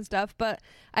demons and stuff. But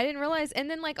I didn't realize. And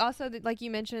then, like, also, like you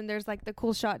mentioned, there's, like, the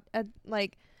cool shot, at,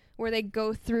 like, where they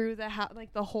go through the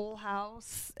like, the whole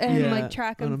house and, like,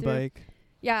 track them through. On a bike.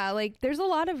 Yeah, like, there's a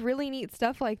lot of really neat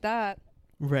stuff like that.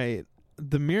 Right.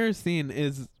 The mirror scene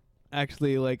is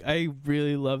actually, like, I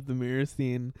really love the mirror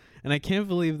scene. And I can't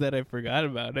believe that I forgot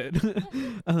about it.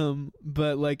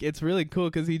 But like it's really cool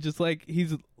because he's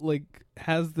like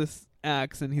has this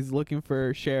axe and he's looking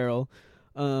for Cheryl,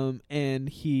 and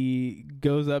he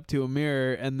goes up to a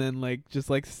mirror and then like just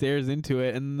like stares into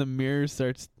it, and the mirror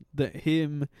starts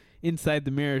him inside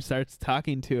the mirror starts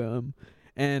talking to him,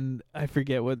 and I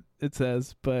forget what it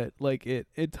says, but like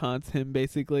it taunts him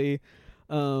basically,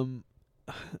 and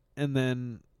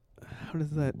then how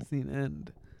does that scene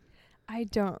end? I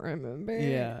don't remember.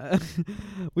 Yeah.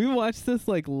 We watched this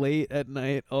like late at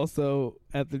night also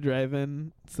at the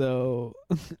drive-in, so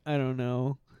I don't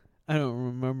know. I don't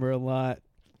remember a lot.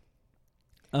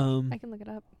 I can look it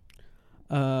up.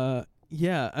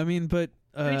 Yeah, I mean, but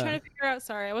are you trying to figure out,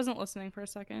 sorry, I wasn't listening for a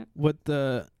second.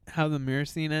 How the mirror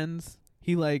scene ends?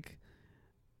 He like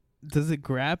does it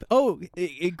grab? Oh,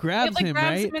 it grabs him,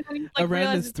 right? Him and then he, like,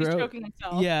 around his throat. He's choking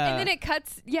himself. Yeah. And then it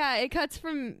cuts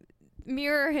from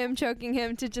mirror him choking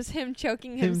him to just him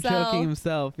choking himself. Him choking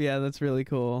himself. Yeah, that's really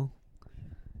cool.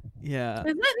 Yeah. Isn't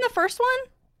that in the first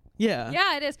one? Yeah.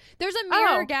 Yeah, it is. There's a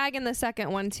mirror gag in the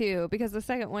second one too, because the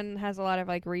second one has a lot of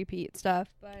like repeat stuff,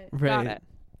 but got it.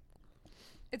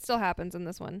 It still happens in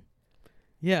this one.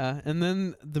 Yeah, and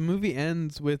then the movie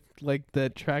ends with like the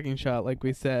tracking shot, like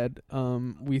we said.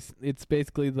 It's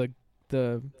basically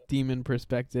the demon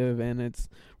perspective, and it's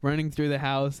running through the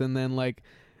house, and then like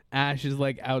Ash is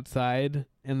like outside,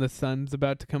 and the sun's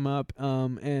about to come up.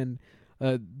 And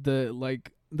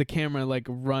the camera like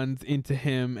runs into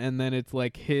him, and then it's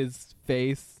like his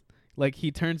face, like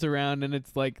he turns around, and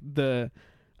it's like the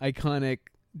iconic,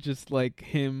 just like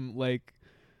him like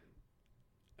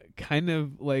kind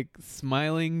of like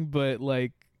smiling, but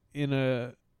like in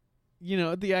a,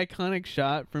 the iconic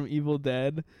shot from Evil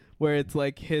Dead where it's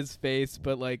like his face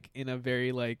but like in a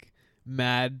very like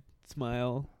mad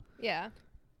smile. Yeah.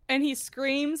 And he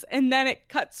screams, and then it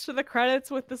cuts to the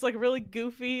credits with this like really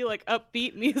goofy like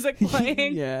upbeat music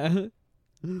playing. Yeah.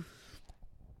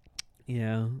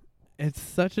 Yeah. It's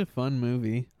such a fun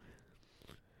movie.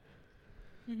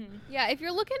 Mm-hmm. Yeah, if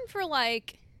you're looking for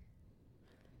like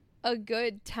a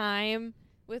good time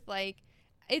with like,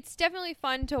 it's definitely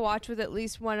fun to watch with at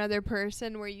least one other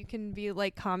person where you can be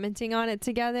like commenting on it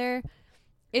together.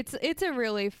 It's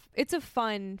a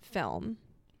fun film.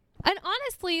 And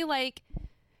honestly, like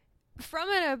from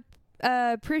an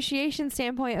appreciation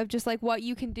standpoint of just like what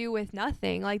you can do with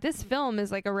nothing, like this film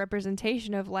is like a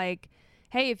representation of like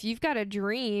hey, if you've got a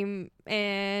dream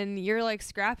and you're like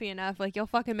scrappy enough, like you'll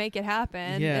fucking make it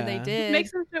happen. Yeah. And they did. Make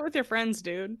some shit with your friends,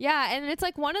 dude. Yeah, and it's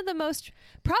like probably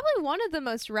one of the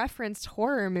most referenced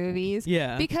horror movies.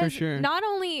 Yeah, because for sure. not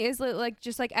only is it like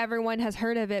just like everyone has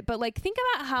heard of it, but like think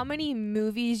about how many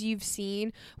movies you've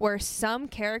seen where some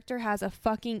character has a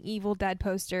fucking Evil Dead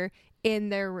poster in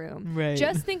their room. Right.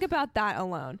 Just think about that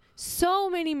alone. So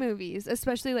many movies,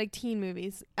 especially like teen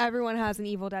movies, everyone has an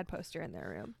Evil Dead poster in their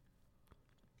room.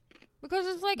 Because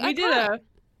it's like We did a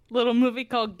little movie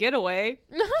called Getaway.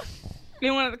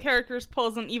 And one of the characters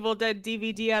pulls an Evil Dead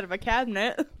DVD out of a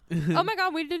cabinet. Oh my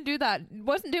god, we didn't do that.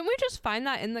 Didn't we just find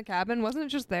that in the cabin? Wasn't it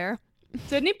just there?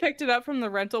 Sydney picked it up from the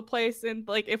rental place and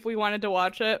like if we wanted to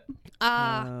watch it.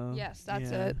 Yes,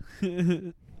 that's yeah.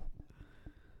 it.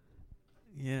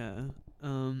 Yeah.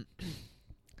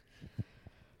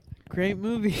 Great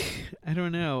movie. I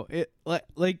don't know. It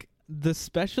like the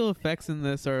special effects in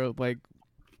this are like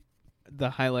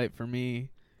the highlight for me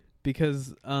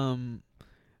because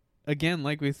again,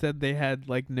 like we said, they had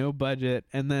like no budget,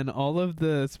 and then all of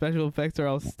the special effects are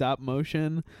all stop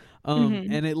motion,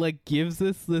 and it like gives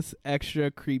this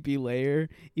extra creepy layer,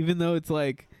 even though it's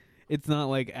not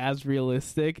like as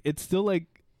realistic. It still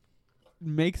like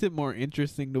makes it more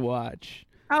interesting to watch.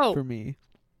 For me,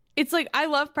 it's like I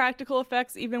love practical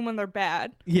effects even when they're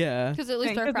bad. Yeah, because at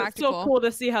least they're practical. It's so cool to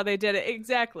see how they did it.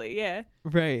 Exactly. Yeah.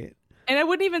 Right. And I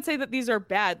wouldn't even say that these are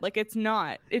bad. Like it's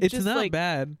not. It's just not like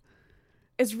bad.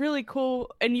 It's really cool,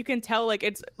 and you can tell like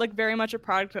it's like very much a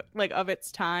product like of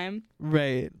its time.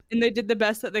 Right. And they did the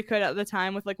best that they could at the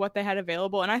time with like what they had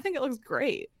available, and I think it looks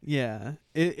great. Yeah.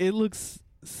 It looks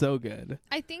so good.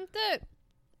 I think that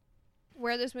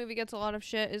where this movie gets a lot of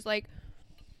shit is like,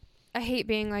 I hate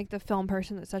being like the film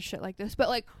person that says shit like this, but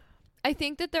like I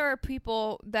think that there are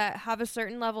people that have a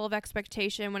certain level of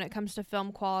expectation when it comes to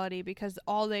film quality because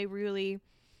all they really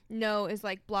know is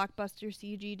like blockbuster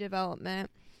CG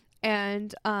development.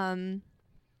 And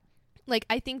like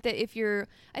I think that if you're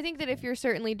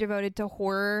certainly devoted to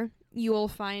horror, you will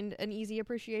find an easy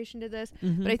appreciation to this.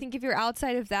 Mm-hmm. But I think if you're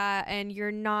outside of that and you're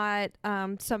not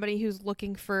somebody who's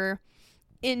looking for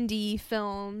indie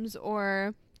films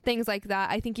or things like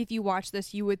that, I think if you watch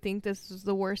this, you would think this is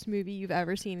the worst movie you've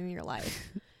ever seen in your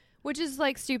life, which is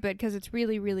like stupid because it's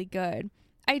really, really good.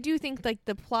 I do think like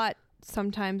the plot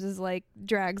sometimes is like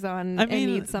drags on and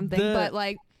needs something, but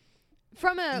like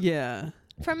from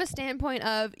a standpoint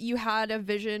of you had a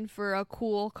vision for a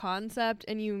cool concept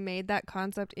and you made that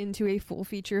concept into a full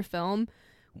feature film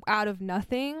out of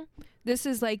nothing, this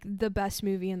is like the best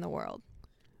movie in the world.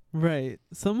 Right.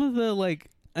 Some of the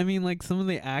some of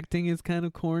the acting is kind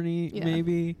of corny,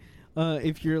 maybe.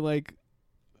 If you're like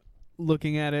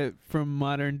looking at it from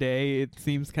modern day, it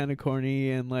seems kind of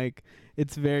corny and like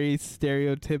it's very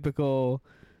stereotypical,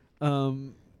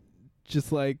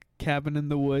 just like cabin in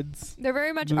the woods. They're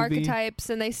very much movie. Archetypes,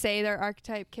 and they say they're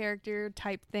archetype character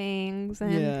type things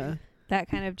and that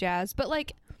kind of jazz. But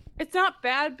like, it's not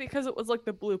bad because it was like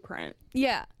the blueprint.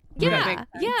 Yeah.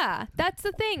 That's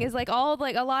the thing is like all of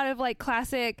like a lot of like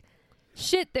classic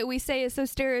shit that we say is so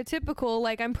stereotypical.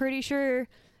 Like I'm pretty sure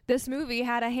this movie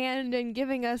had a hand in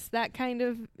giving us that kind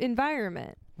of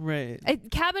environment. Right.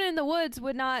 Cabin in the Woods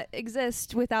would not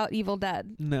exist without Evil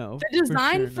Dead. No. The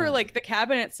design for like the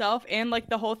cabin itself and like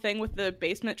the whole thing with the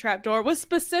basement trapdoor was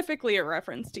specifically a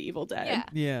reference to Evil Dead.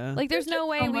 Yeah. Like there's no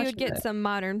way we would get some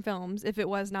modern films if it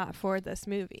was not for this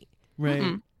movie. Right.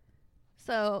 Mm-hmm.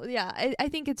 So yeah, I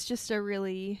think it's just a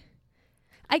really,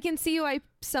 I can see why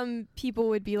some people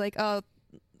would be like, oh,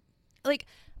 like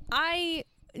I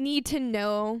need to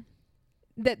know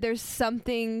that there's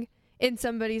something in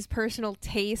somebody's personal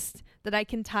taste that I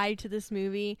can tie to this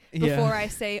movie before I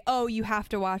say, oh, you have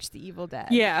to watch The Evil Dead.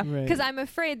 Yeah. Because I'm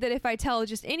afraid that if I tell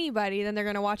just anybody, then they're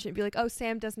going to watch it and be like, oh,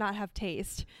 Sam does not have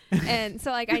taste. And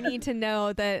so like I need to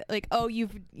know that like, oh,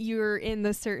 you're in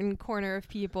this certain corner of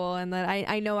people and that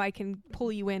I know I can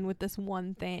pull you in with this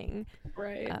one thing.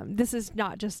 Right. This is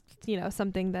not just,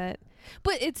 something that...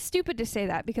 But it's stupid to say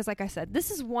that because, like I said,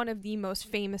 this is one of the most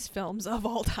famous films of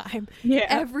all time. Yeah.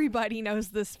 Everybody knows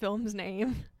this film's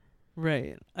name.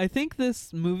 Right. I think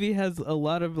this movie has a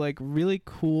lot of like really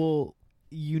cool,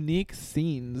 unique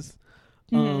scenes.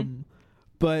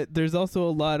 But there's also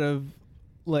a lot of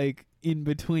like in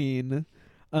between.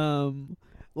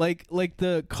 Like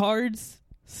the cards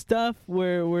stuff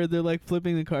where they're like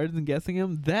flipping the cards and guessing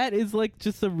them. That is like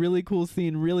just a really cool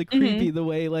scene, really creepy the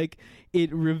way like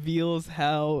it reveals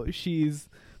how she's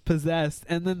possessed,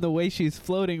 and then the way she's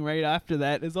floating right after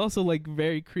that is also like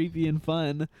very creepy and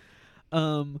fun.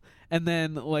 And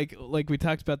then like we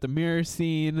talked about the mirror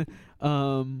scene.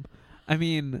 I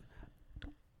mean,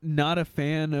 not a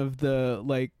fan of the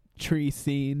like tree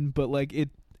scene, but like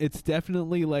it's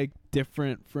definitely like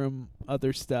different from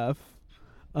other stuff.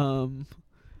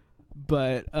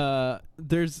 But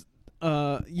there's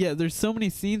so many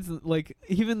scenes, like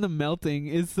even the melting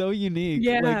is so unique.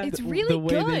 Yeah. Like, It's really the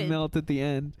way they good. melt at the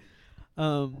end. I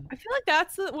feel like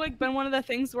that's like been one of the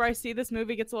things where I see this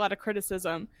movie gets a lot of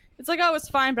criticism. It's like, oh, it's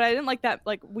fine, but I didn't like that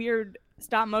like weird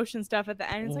stop motion stuff at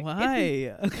the end. It's like,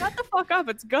 why? shut the fuck up,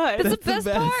 it's good. That's the best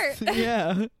part.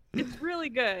 Yeah. It's really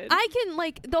good. I can,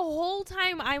 like, the whole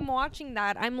time I'm watching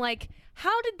that, I'm like,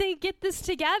 how did they get this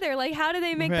together? Like, how did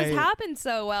they make this happen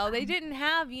so well? They didn't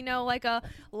have, you know, like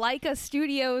a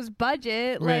Studios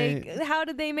budget. Right. Like, how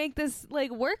did they make this,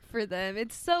 like, work for them?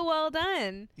 It's so well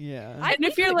done. Yeah. And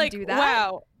if you're like, do that.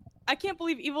 wow, I can't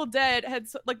believe Evil Dead had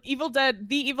the Evil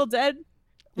Dead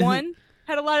 1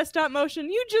 had a lot of stop motion.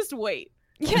 You just wait.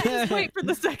 Yeah. Just wait for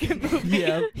the second movie.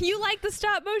 Yeah. You like the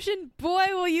stop motion? Boy,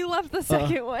 will you love the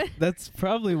second one. That's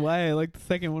probably why I like the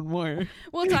second one more.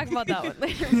 We'll talk about that one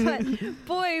later. But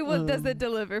boy, what does it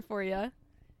deliver for you?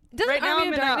 Doesn't Right now Army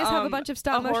I'm of in Darkness have a bunch of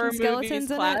stop horror motion skeletons movies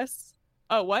in it? class.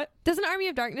 Oh, what? Doesn't Army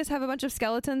of Darkness have a bunch of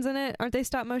skeletons in it? Aren't they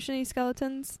stop motion-y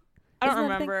skeletons? I don't Isn't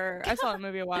that a thing? remember. I saw the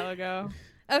movie a while ago.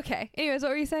 Okay. Anyways, what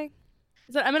were you saying?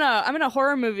 So I'm in a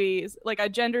horror movies, like a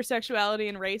gender, sexuality,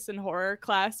 and race and horror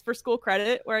class for school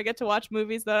credit, where I get to watch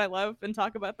movies that I love and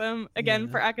talk about them again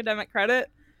for academic credit.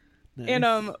 Nice.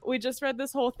 And we just read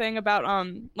this whole thing about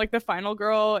like the final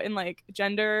girl and like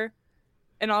gender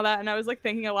and all that, and I was like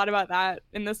thinking a lot about that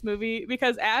in this movie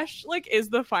because Ash like is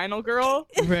the final girl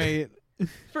Right.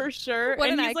 for sure. What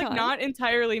and an he's like icon. not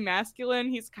entirely masculine.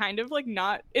 He's kind of like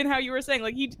not in how you were saying,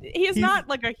 like he is not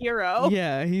like a hero.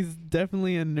 Yeah, he's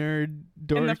definitely a nerd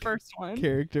dork In the first one.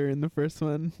 character in the first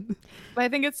one. But I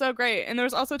think it's so great. And there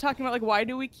was also talking about like why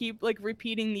do we keep like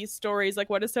repeating these stories? Like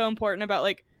what is so important about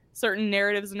like certain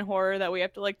narratives in horror that we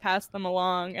have to like pass them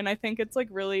along? And I think it's like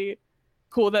really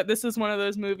cool that this is one of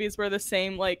those movies where the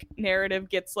same like narrative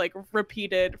gets like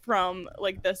repeated from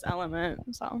like this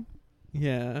element. So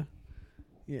Yeah.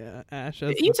 Yeah, Ash.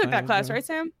 as you the took that final class, girl. right,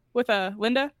 Sam? With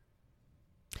Linda?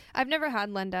 I've never had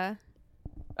Linda.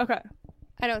 Okay.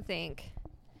 I don't think.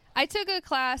 I took a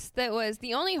class that was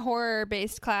the only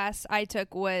horror-based class I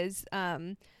took was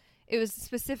it was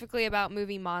specifically about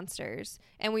movie monsters,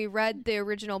 and we read the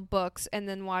original books and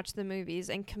then watched the movies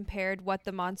and compared what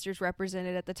the monsters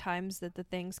represented at the times that the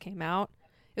things came out.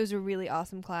 It was a really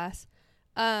awesome class.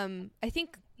 I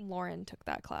think Lauren took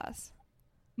that class.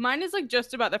 Mine is like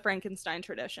just about the Frankenstein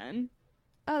tradition.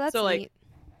 Oh, that's So, like, neat.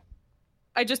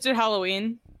 I just did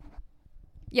Halloween.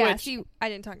 Yeah, which- see, I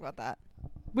didn't talk about that.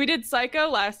 We did Psycho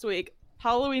last week,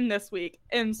 Halloween this week,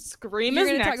 and Scream You're is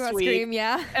gonna next talk about week. Scream,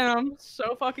 yeah. And I'm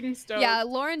so fucking stoked. Yeah,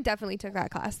 Lauren definitely took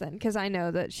that class then, because I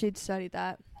know that she'd studied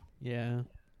that. Yeah.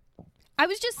 I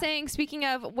was just saying, speaking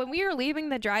of, when we were leaving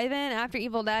the drive-in after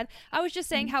Evil Dead, I was just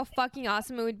saying how fucking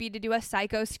awesome it would be to do a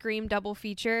Psycho Scream double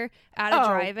feature at a Oh.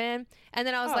 drive-in. And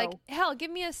then I was like, Oh. hell, give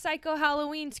me a Psycho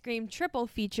Halloween Scream triple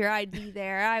feature. I'd be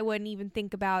there. I wouldn't even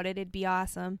think about it. It'd be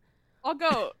awesome. I'll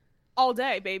go all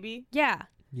day, baby. Yeah.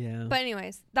 Yeah. But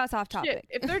anyways, that's off topic. Shit,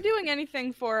 if they're doing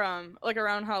anything for like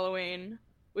around Halloween,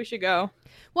 we should go.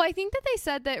 Well, I think that they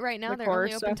said that right now Like they're horror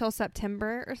only open stuff? until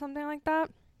September or something like that.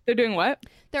 They're doing what?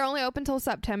 They're only open till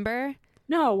September.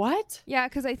 No, what? Yeah,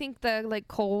 because I think the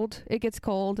it gets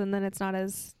cold, and then it's not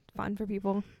as fun for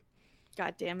people.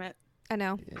 God damn it. I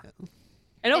know.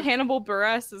 I know Hannibal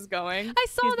Buress is going. I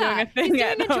saw He's doing a that. thing He's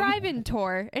at, doing a drive-in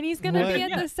tour, and he's going to What? be at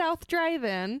Yeah. the South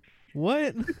Drive-In.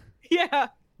 What? Yeah.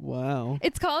 Wow.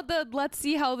 It's called the Let's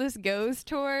See How This Goes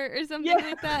tour or something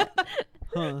like that.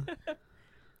 Huh.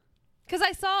 Because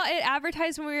I saw it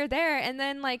advertised when we were there, and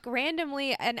then like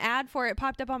randomly an ad for it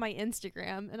popped up on my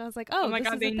Instagram, and I was like, "Oh, Oh my this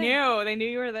god, is they a thing. knew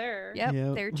you were there. Yep,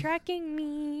 Yep. they're tracking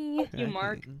me. You,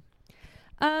 Mark.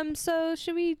 So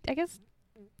should we? I guess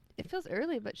it feels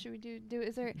early, but should we do?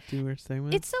 Is there? Do our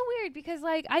segment? It's so weird because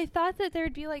like I thought that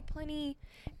there'd be like plenty.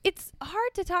 It's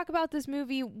hard to talk about this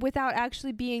movie without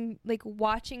actually being like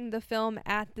watching the film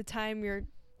at the time you're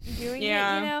doing it, you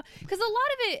know? Because a lot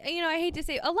of it, you know, I hate to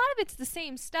say, a lot of it's the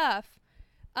same stuff,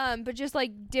 but just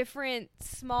like different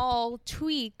small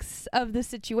tweaks of the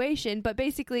situation. But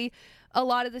basically, a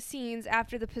lot of the scenes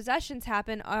after the possessions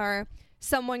happen are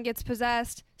someone gets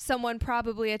possessed, someone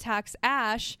probably attacks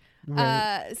Ash,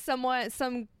 Right.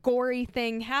 some gory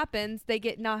thing happens, they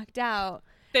get knocked out.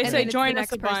 They And say then it's join the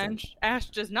us a next person. bunch. Ash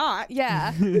does not.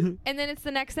 Yeah. And then it's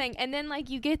the next thing. And then like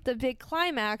you get the big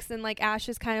climax and like Ash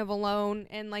is kind of alone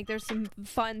and like there's some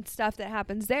fun stuff that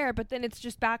happens there, but then it's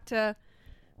just back to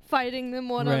fighting them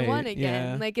one-on-one Right,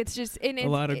 again. yeah. Like, it's just... And A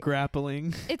lot of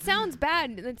grappling. It sounds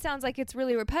bad. It sounds like it's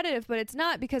really repetitive, but it's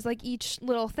not, because like each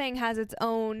little thing has its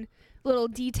own little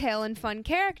detail and fun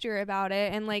character about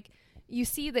it, and like you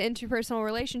see the interpersonal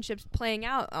relationships playing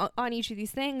out on each of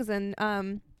these things and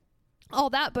all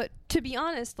that. But to be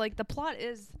honest, like the plot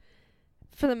is,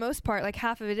 for the most part, like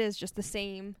half of it is just the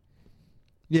same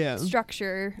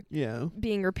structure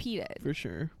being repeated. For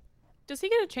sure. Does he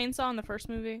get a chainsaw in the first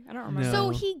movie? I don't remember.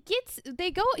 So he goes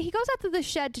out to the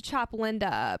shed to chop Linda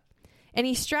up, and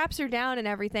he straps her down and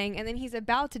everything, and then he's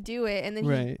about to do it, and then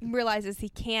he realizes he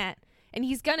can't, and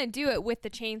he's gonna do it with the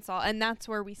chainsaw, and that's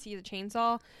where we see the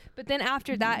chainsaw. But then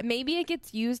after that, maybe it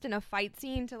gets used in a fight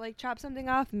scene to like chop something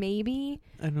off. Maybe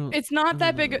it's not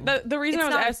that big. The reason I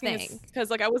was asking is because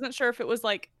like I wasn't sure if it was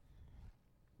like.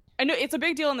 I know it's a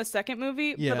big deal in the second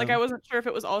movie, but like I wasn't sure if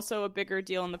it was also a bigger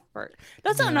deal in the first.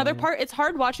 That's another part. It's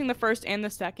hard watching the first and the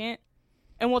second,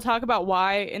 and we'll talk about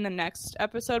why in the next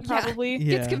episode probably.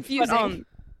 It's confusing. But,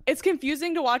 it's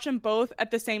confusing to watch them both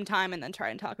at the same time and then try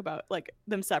and talk about like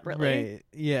them separately. Right.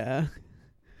 Yeah.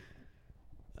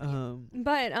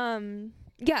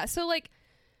 Yeah. So like,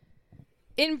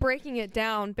 in breaking it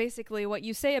down, basically what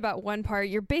you say about one part,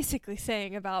 you're basically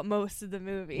saying about most of the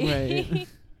movie. Right.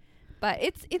 But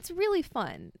it's really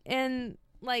fun, and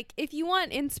like if you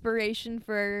want inspiration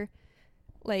for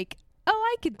like, oh,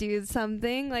 I could do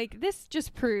something, like this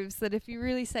just proves that if you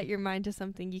really set your mind to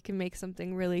something, you can make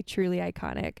something really truly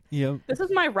iconic. Yep. This is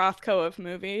my Rothko of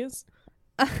movies.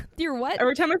 Your what?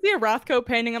 Every time I see a Rothko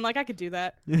painting, I'm like, I could do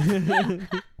that.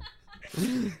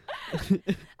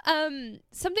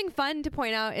 Something fun to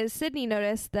point out is Sydney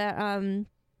noticed that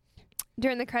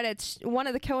during the credits, one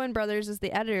of the Coen brothers is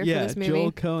the editor for this movie.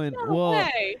 Joel Coen.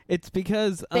 It's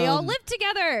because they all lived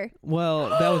together. Well,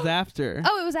 that was after.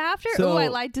 Oh, it was after? So, I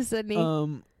lied to Sydney.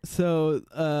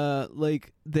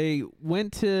 Like they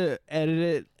went to edit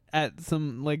it at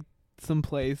some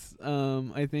place,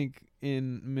 I think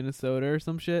in Minnesota or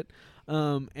some shit.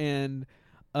 And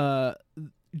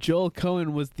Joel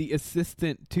Coen was the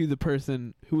assistant to the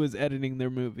person who was editing their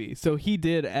movie. So he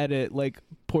did edit like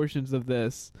portions of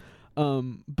this.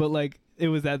 But like it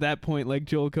was at that point like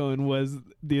Joel Coen was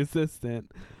the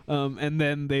assistant, and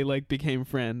then they like became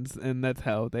friends, and that's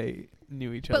how they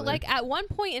knew each other. But like at one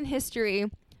point in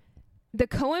history, the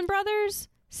Coen brothers,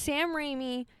 Sam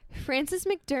Raimi, Frances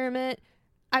McDermott,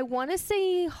 I want to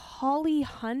say Holly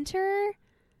Hunter,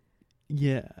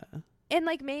 and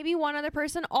like maybe one other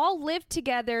person, all lived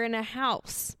together in a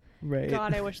house. Right.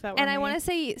 God, I wish that were And me. I want to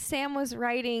say Sam was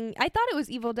writing, I thought it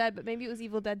was Evil Dead, but maybe it was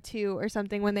Evil Dead 2 or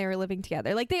something when they were living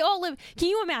together. Like they all live. Can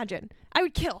you imagine? I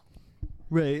would kill.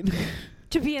 Right.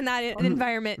 To be in that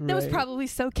environment. That was probably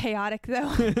so chaotic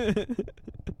though.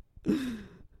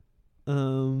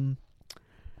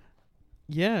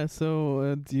 Yeah,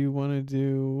 so do you want to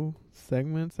do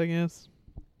segments, I guess?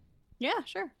 Yeah,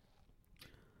 sure.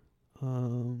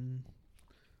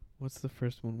 What's the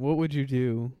first one? What would you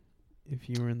do if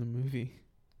you were in the movie?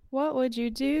 What would you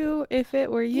do if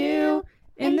it were you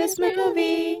in this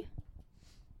movie?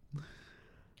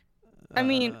 I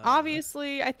mean,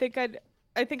 obviously, I think I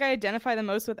identify the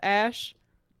most with Ash.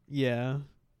 Yeah.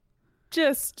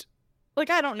 Just like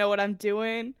I don't know what I'm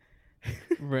doing.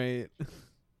 Right.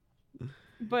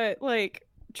 But like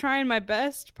trying my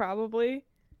best probably.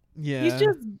 Yeah. He's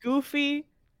just goofy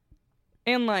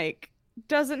and like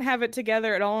doesn't have it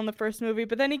together at all in the first movie,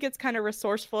 but then he gets kind of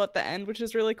resourceful at the end, which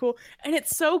is really cool. And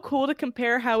it's so cool to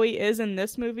compare how he is in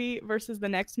this movie versus the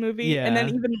next movie, and then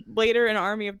even later in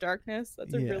Army of Darkness.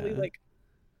 That's a really like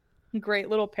great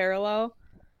little parallel.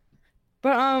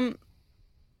 But I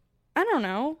don't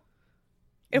know.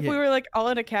 If we were like all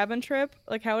at a cabin trip,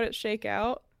 like how would it shake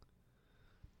out?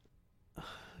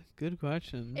 Good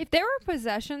question. If there were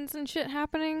possessions and shit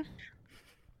happening,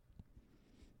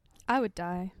 I would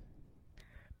die.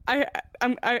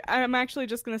 I'm actually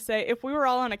just gonna say if we were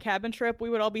all on a cabin trip, we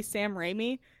would all be Sam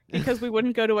Raimi because we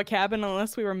wouldn't go to a cabin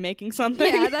unless we were making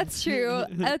something. Yeah, that's true.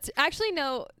 That's actually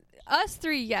no. Us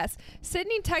three, yes.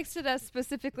 Sydney texted us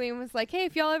specifically and was like, "Hey,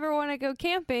 if y'all ever want to go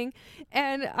camping,"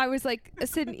 and I was like,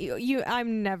 "Sydney,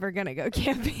 I'm never gonna go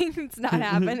camping. It's not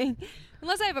happening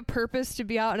unless I have a purpose to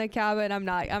be out in a cabin. I'm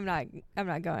not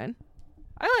going."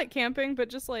 I like camping, but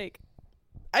just like,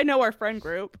 I know our friend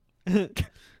group. We're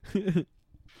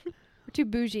too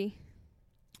bougie.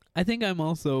 I think I'm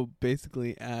also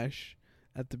basically Ash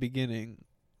at the beginning,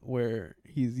 where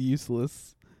he's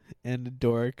useless and a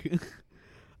dork.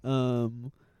 Yeah,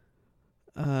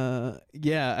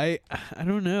 I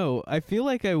don't know. I feel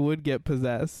like I would get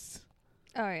possessed.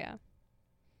 Oh yeah,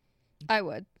 I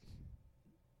would.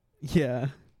 Yeah.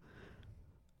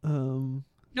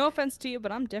 No offense to you,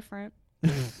 but I'm different.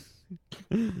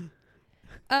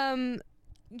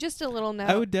 Just a little note.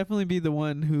 I would definitely be the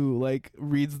one who like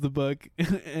reads the book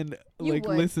and You like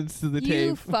would. listens to the tape.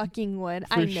 You fucking would.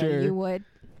 For I know sure. you would.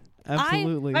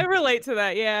 Absolutely. I relate to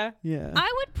that, yeah. Yeah.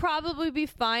 I would probably be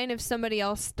fine if somebody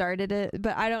else started it,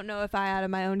 but I don't know if I, out of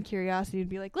my own curiosity, would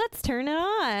be like, let's turn it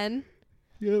on.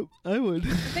 Yep, I would.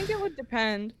 I think it would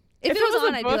depend. If it was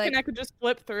on, a I'd book be like, and I could just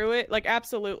flip through it, like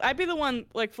absolutely. I'd be the one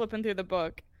like flipping through the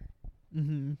book.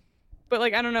 Mm-hmm. But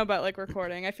like I don't know about like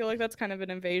recording. I feel like that's kind of an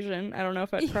invasion. I don't know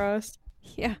if I'd cross.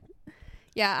 Yeah.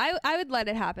 Yeah, I would let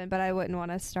it happen, but I wouldn't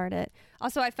want to start it.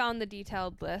 Also, I found the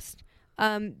detailed list.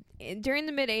 During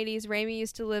the mid-'80s, Raimi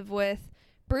used to live with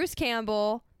Bruce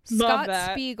Campbell, Love Scott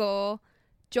that. Spiegel,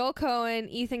 Joel Cohen,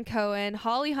 Ethan Cohen,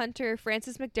 Holly Hunter,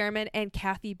 Frances McDermott, and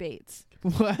Kathy Bates.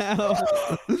 Wow.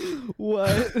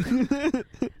 What?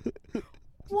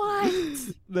 What?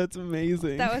 That's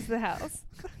amazing. That was the house.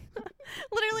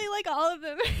 Literally, like, all of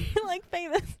them are, like,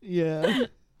 famous. Yeah.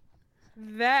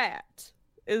 That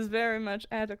is very much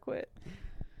adequate.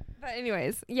 But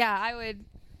anyways, yeah,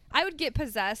 I would get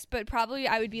possessed, but probably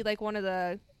I would be, like, one of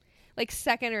the, like,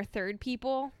 second or third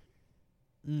people.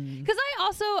 Because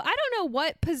I don't know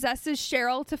what possesses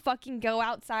Cheryl to fucking go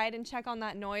outside and check on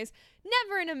that noise.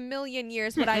 Never in a million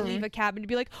years would I leave a cabin to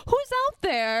be like, who's out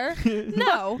there?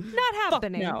 No, not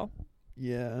happening. No.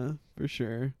 Yeah, for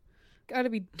sure. Gotta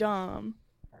be dumb.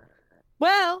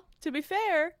 Well, to be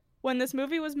fair, when this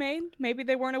movie was made, maybe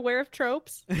they weren't aware of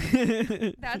tropes.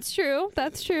 That's true.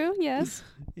 That's true. Yes.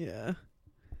 Yeah.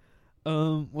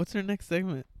 What's our next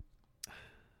segment?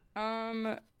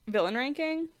 Villain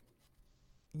ranking.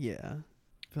 Yeah.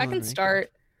 I can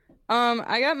start. I'm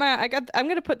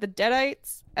gonna put the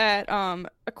Deadites at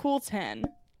a cool 10.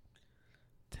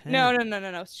 10.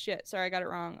 No. Shit. Sorry, I got it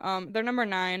wrong. They're number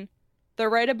 9. They're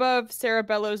right above Sarah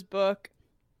Bellows' book,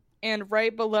 and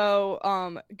right below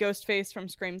Ghostface from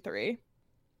Scream 3.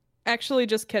 Actually,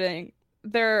 just kidding.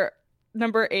 They're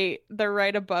number 8. They're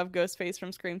right above Ghostface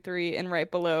from Scream 3, and right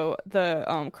below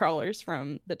the crawlers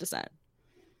from The Descent.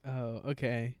 Oh,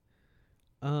 okay.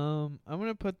 I'm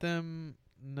gonna put them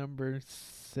number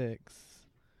 6,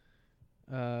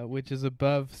 which is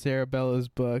above Sarah Bellows'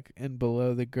 book and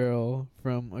below the girl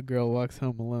from A Girl Walks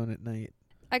Home Alone at Night.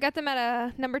 I got them at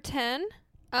a number 10.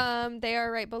 They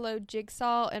are right below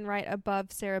Jigsaw and right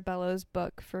above Sarah Bellows'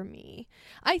 book for me.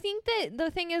 I think that the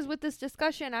thing is with this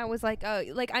discussion, I was like, I'm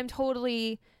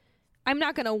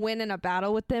not going to win in a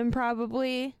battle with them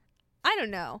probably. I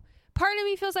don't know. Part of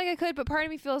me feels like I could, but part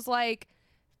of me feels like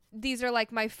these are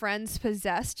like my friends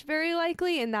possessed very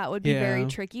likely, and that would be very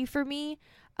tricky for me.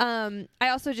 I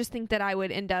also just think that I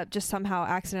would end up just somehow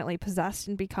accidentally possessed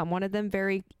and become one of them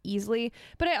very easily.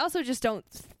 But I also just don't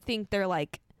think they're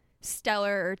like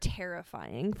stellar or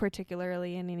terrifying,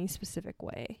 particularly in any specific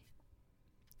way.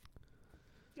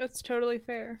 That's totally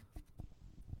fair.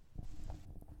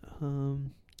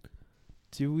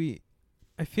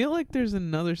 I feel like there's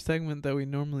another segment that we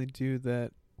normally do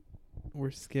that we're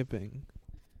skipping.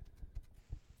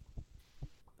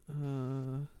 I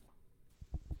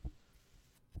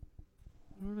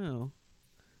don't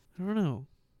know.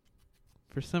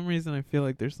 For some reason, I feel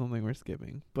like there's something we're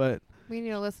skipping. But we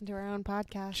need to listen to our own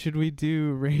podcast. Should we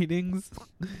do ratings?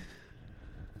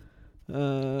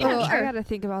 I gotta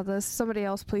think about this. Somebody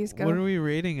else, please go. What are we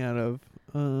rating out of?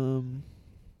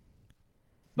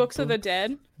 Books of the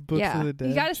Dead. Books of the Dead.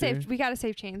 You gotta save. We gotta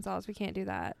save chainsaws. We can't do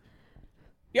that.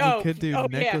 Yo, we could do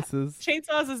necklaces. Yeah.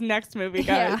 Chainsaws is next movie,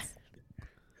 guys.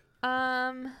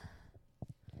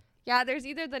 Yeah, there's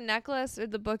either the necklace or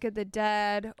the Book of the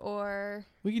Dead, or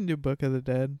we can do Book of the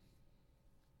Dead.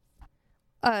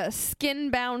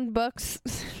 Skin-bound books.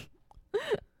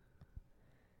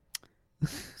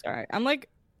 Sorry, I'm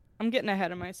getting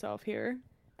ahead of myself here.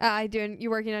 You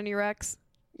working on your Rex?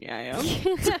 Yeah, I am.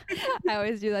 I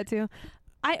always do that too.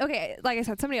 Okay, like I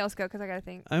said, somebody else go because I gotta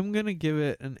think. I'm gonna give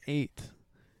it an 8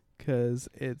 because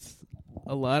it's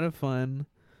a lot of fun.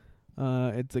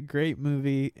 It's a great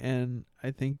movie, and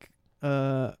I think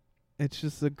it's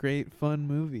just a great fun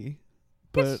movie.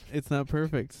 But it's not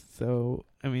perfect, so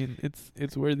I mean,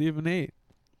 it's worthy of an 8.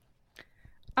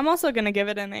 I'm also gonna give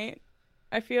it an 8.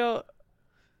 I feel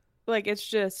like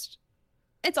it's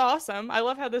awesome. I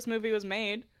love how this movie was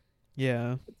made.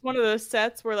 Yeah. It's one of those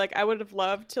sets where like I would have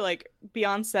loved to like be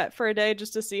on set for a day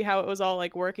just to see how it was all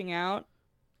like working out.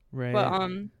 Right. But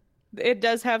it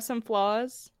does have some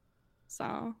flaws.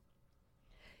 So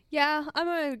yeah, I'm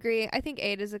gonna agree. I think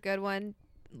 8 is a good one.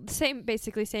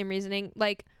 Basically same reasoning.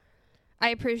 Like, I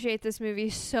appreciate this movie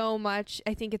so much.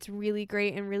 I think it's really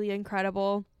great and really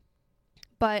incredible.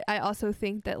 But I also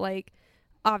think that like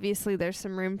obviously there's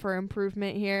some room for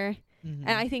improvement here. Mm-hmm.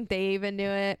 And I think they even knew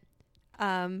it.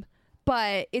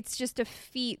 But it's just a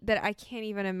feat that I can't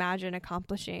even imagine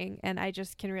accomplishing, and I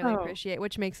just can really appreciate,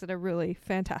 which makes it a really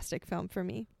fantastic film for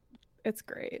me. It's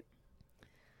great.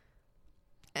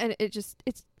 And it's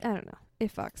I don't know,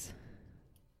 it fucks.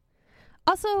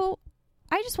 Also,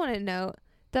 I just want to note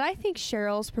that I think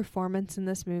Cheryl's performance in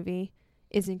this movie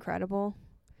is incredible.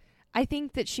 I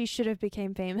think that she should have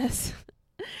became famous.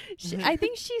 I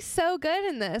think she's so good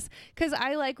in this because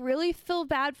I like really feel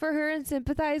bad for her and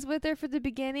sympathize with her for the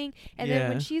beginning, and then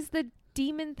when she's the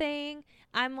demon thing,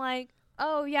 I'm like,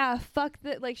 oh yeah, fuck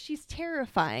that. Like, she's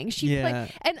terrifying. She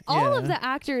played, and all of the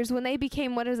actors when they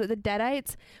became, what is it, the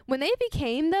Deadites, when they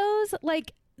became those,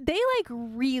 like, they like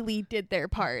really did their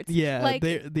parts. Yeah, like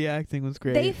the acting was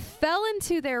great. They fell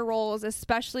into their roles,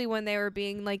 especially when they were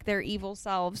being like their evil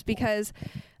selves, because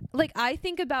like I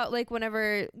think about like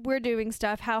whenever we're doing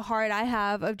stuff, how hard I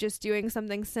have of just doing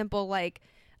something simple like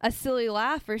a silly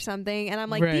laugh or something, and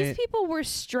I'm like, these people were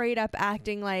straight up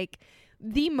acting like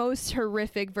the most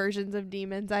horrific versions of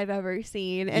demons I've ever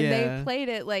seen, and they played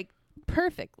it like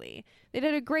perfectly. They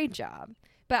did a great job.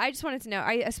 But I just wanted to know,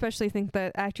 I especially think the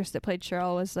actress that played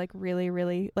Cheryl was like really,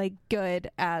 really like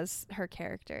good as her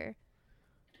character.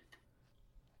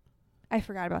 I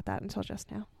forgot about that until just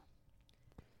now.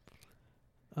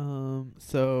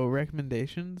 So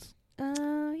recommendations?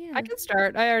 Yeah. I can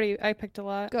start. I picked a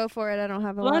lot. Go for it. I don't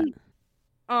have a lot.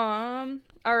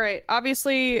 All right.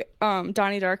 Obviously,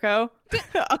 Donnie Darko.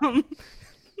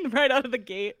 Right out of the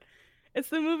gate. It's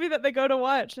the movie that they go to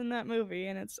watch in that movie,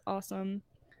 and it's awesome.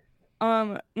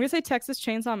 I'm gonna say Texas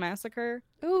Chainsaw Massacre.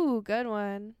 Ooh, good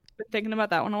one. Been thinking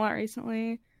about that one a lot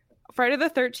recently. Friday the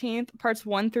 13th, parts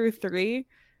 1 through 3.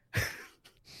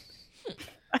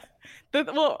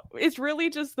 Well, it's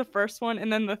really just the first one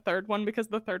and then the third one because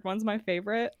the third one's my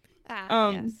favorite.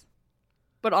 Yes.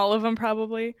 But all of them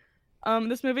probably.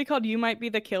 This movie called You Might Be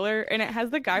the Killer, and it has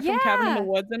the guy from Cabin in the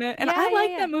Woods in it, and I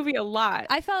like that movie a lot.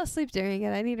 I fell asleep during it.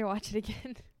 I need to watch it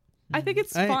again. I think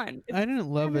it's fun. I didn't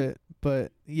love it,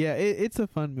 but yeah, it's a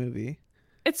fun movie.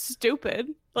 It's stupid.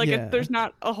 Like there's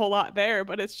not a whole lot there,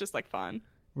 but it's just like fun.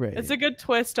 Right. It's a good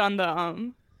twist on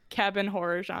the cabin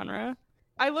horror genre.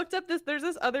 I looked up there's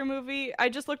this other movie. I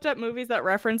just looked up movies that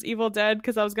reference Evil Dead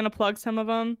because I was gonna plug some of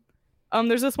them.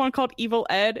 There's this one called Evil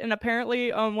Ed, and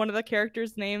apparently one of the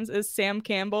characters' names is Sam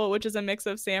Campbell, which is a mix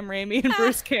of Sam Raimi and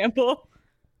Bruce Campbell.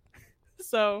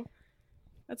 So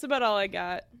that's about all I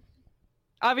got.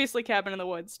 Obviously Cabin in the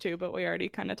Woods too, but we already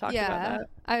kind of talked about that.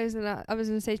 I was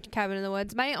gonna say Cabin in the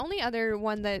Woods. My only other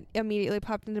one that immediately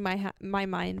popped into my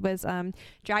mind was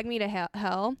Drag Me to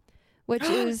Hell, which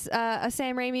is a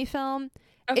Sam Raimi film.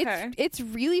 Okay. It's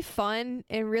really fun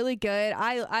and really good.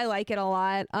 I like it a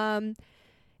lot.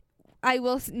 I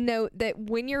will note that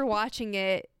when you're watching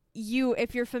it,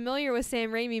 if you're familiar with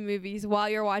Sam Raimi movies, while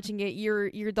you're watching it,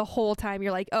 you're the whole time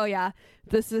you're like, oh yeah,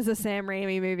 this is a Sam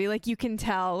Raimi movie. Like, you can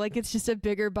tell, like, it's just a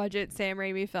bigger budget Sam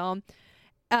Raimi film.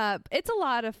 It's a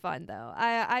lot of fun though.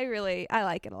 I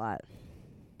like it a lot.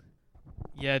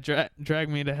 Yeah, Drag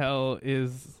Me to Hell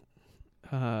is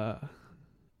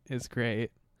great.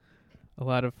 A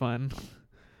lot of fun.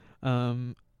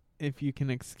 If you can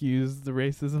excuse the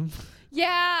racism.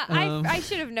 Yeah, I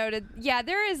should have noted. Yeah,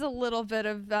 there is a little bit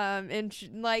of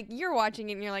like, you're watching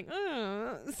it and you're like,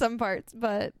 some parts,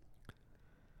 but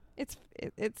it's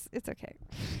okay.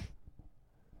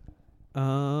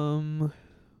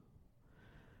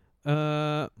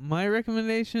 My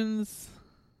recommendations,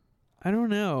 I don't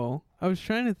know. I was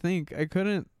trying to think. I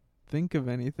couldn't think of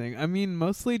anything. I mean,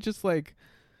 mostly just like,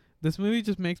 this movie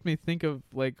just makes me think of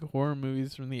like horror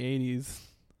movies from the 80s.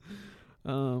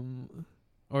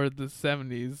 Or the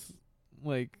 70s,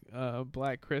 like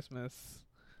Black Christmas.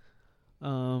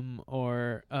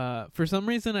 Or for some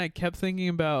reason I kept thinking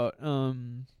about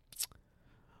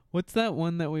what's that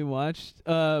one that we watched?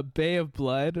 Bay of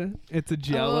Blood. It's a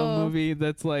giallo movie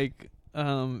that's like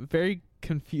very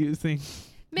confusing.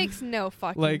 Makes no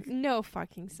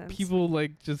fucking sense. People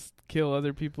like just kill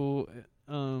other people.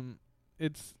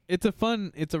 It's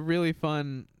a really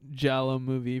fun giallo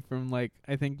movie from like,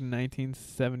 I think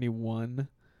 1971.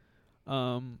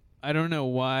 I don't know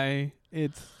why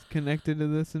it's connected to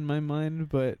this in my mind,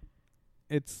 but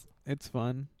it's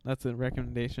fun. That's a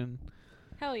recommendation.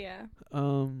 Hell yeah.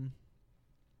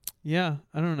 Yeah,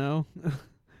 I don't know.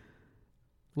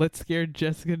 Let's Scare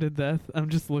Jessica to Death. I'm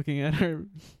just looking at her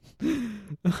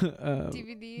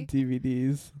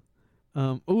DVDs.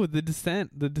 The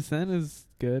Descent. The Descent is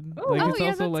good. Ooh, it's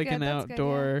also like good. an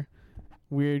outdoor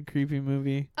weird, creepy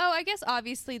movie. Oh, I guess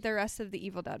obviously the rest of the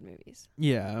Evil Dead movies.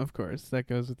 Yeah, of course. That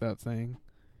goes without saying.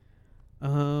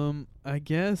 I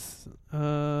guess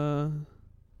you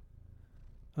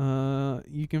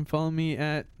can follow me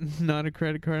at not a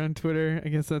credit card on Twitter. I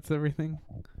guess that's everything.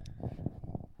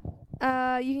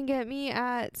 You can get me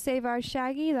at Save Our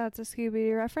Shaggy. That's a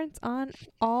Scooby-Doo reference on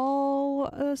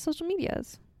all social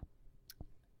medias.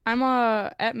 I'm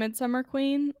at Midsummer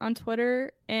Queen on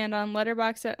Twitter and on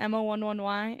Letterboxd at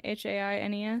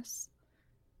Emma11YHAINES.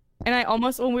 And I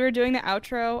almost, when we were doing the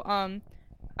outro,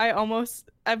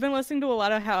 I've been listening to a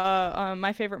lot of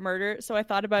My Favorite Murder, so I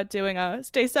thought about doing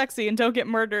Stay Sexy and Don't Get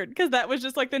Murdered, because that was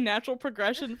just like the natural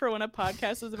progression for when a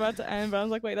podcast is about to end, but I was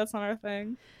like, wait, that's not our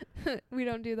thing. We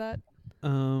don't do that.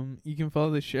 You can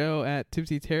follow the show at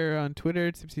Tipsy Terror on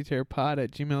Twitter,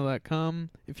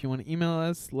 tipsyterrorpod@gmail.com. If you want to email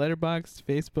us, Letterboxd,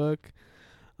 Facebook,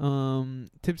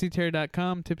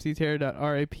 tipsyterror.com,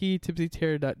 tipsyterror.rip,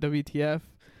 tipsyterror.wtf,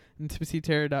 and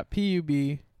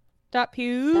tipsyterror.pub.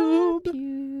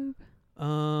 .pube.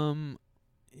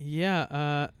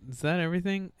 Yeah, is that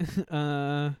everything?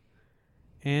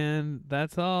 And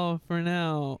that's all for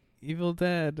now. Evil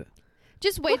Dead.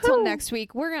 Just wait till next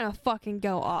week. We're gonna fucking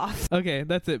go off. Okay,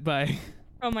 that's it. Bye.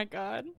 Oh my god.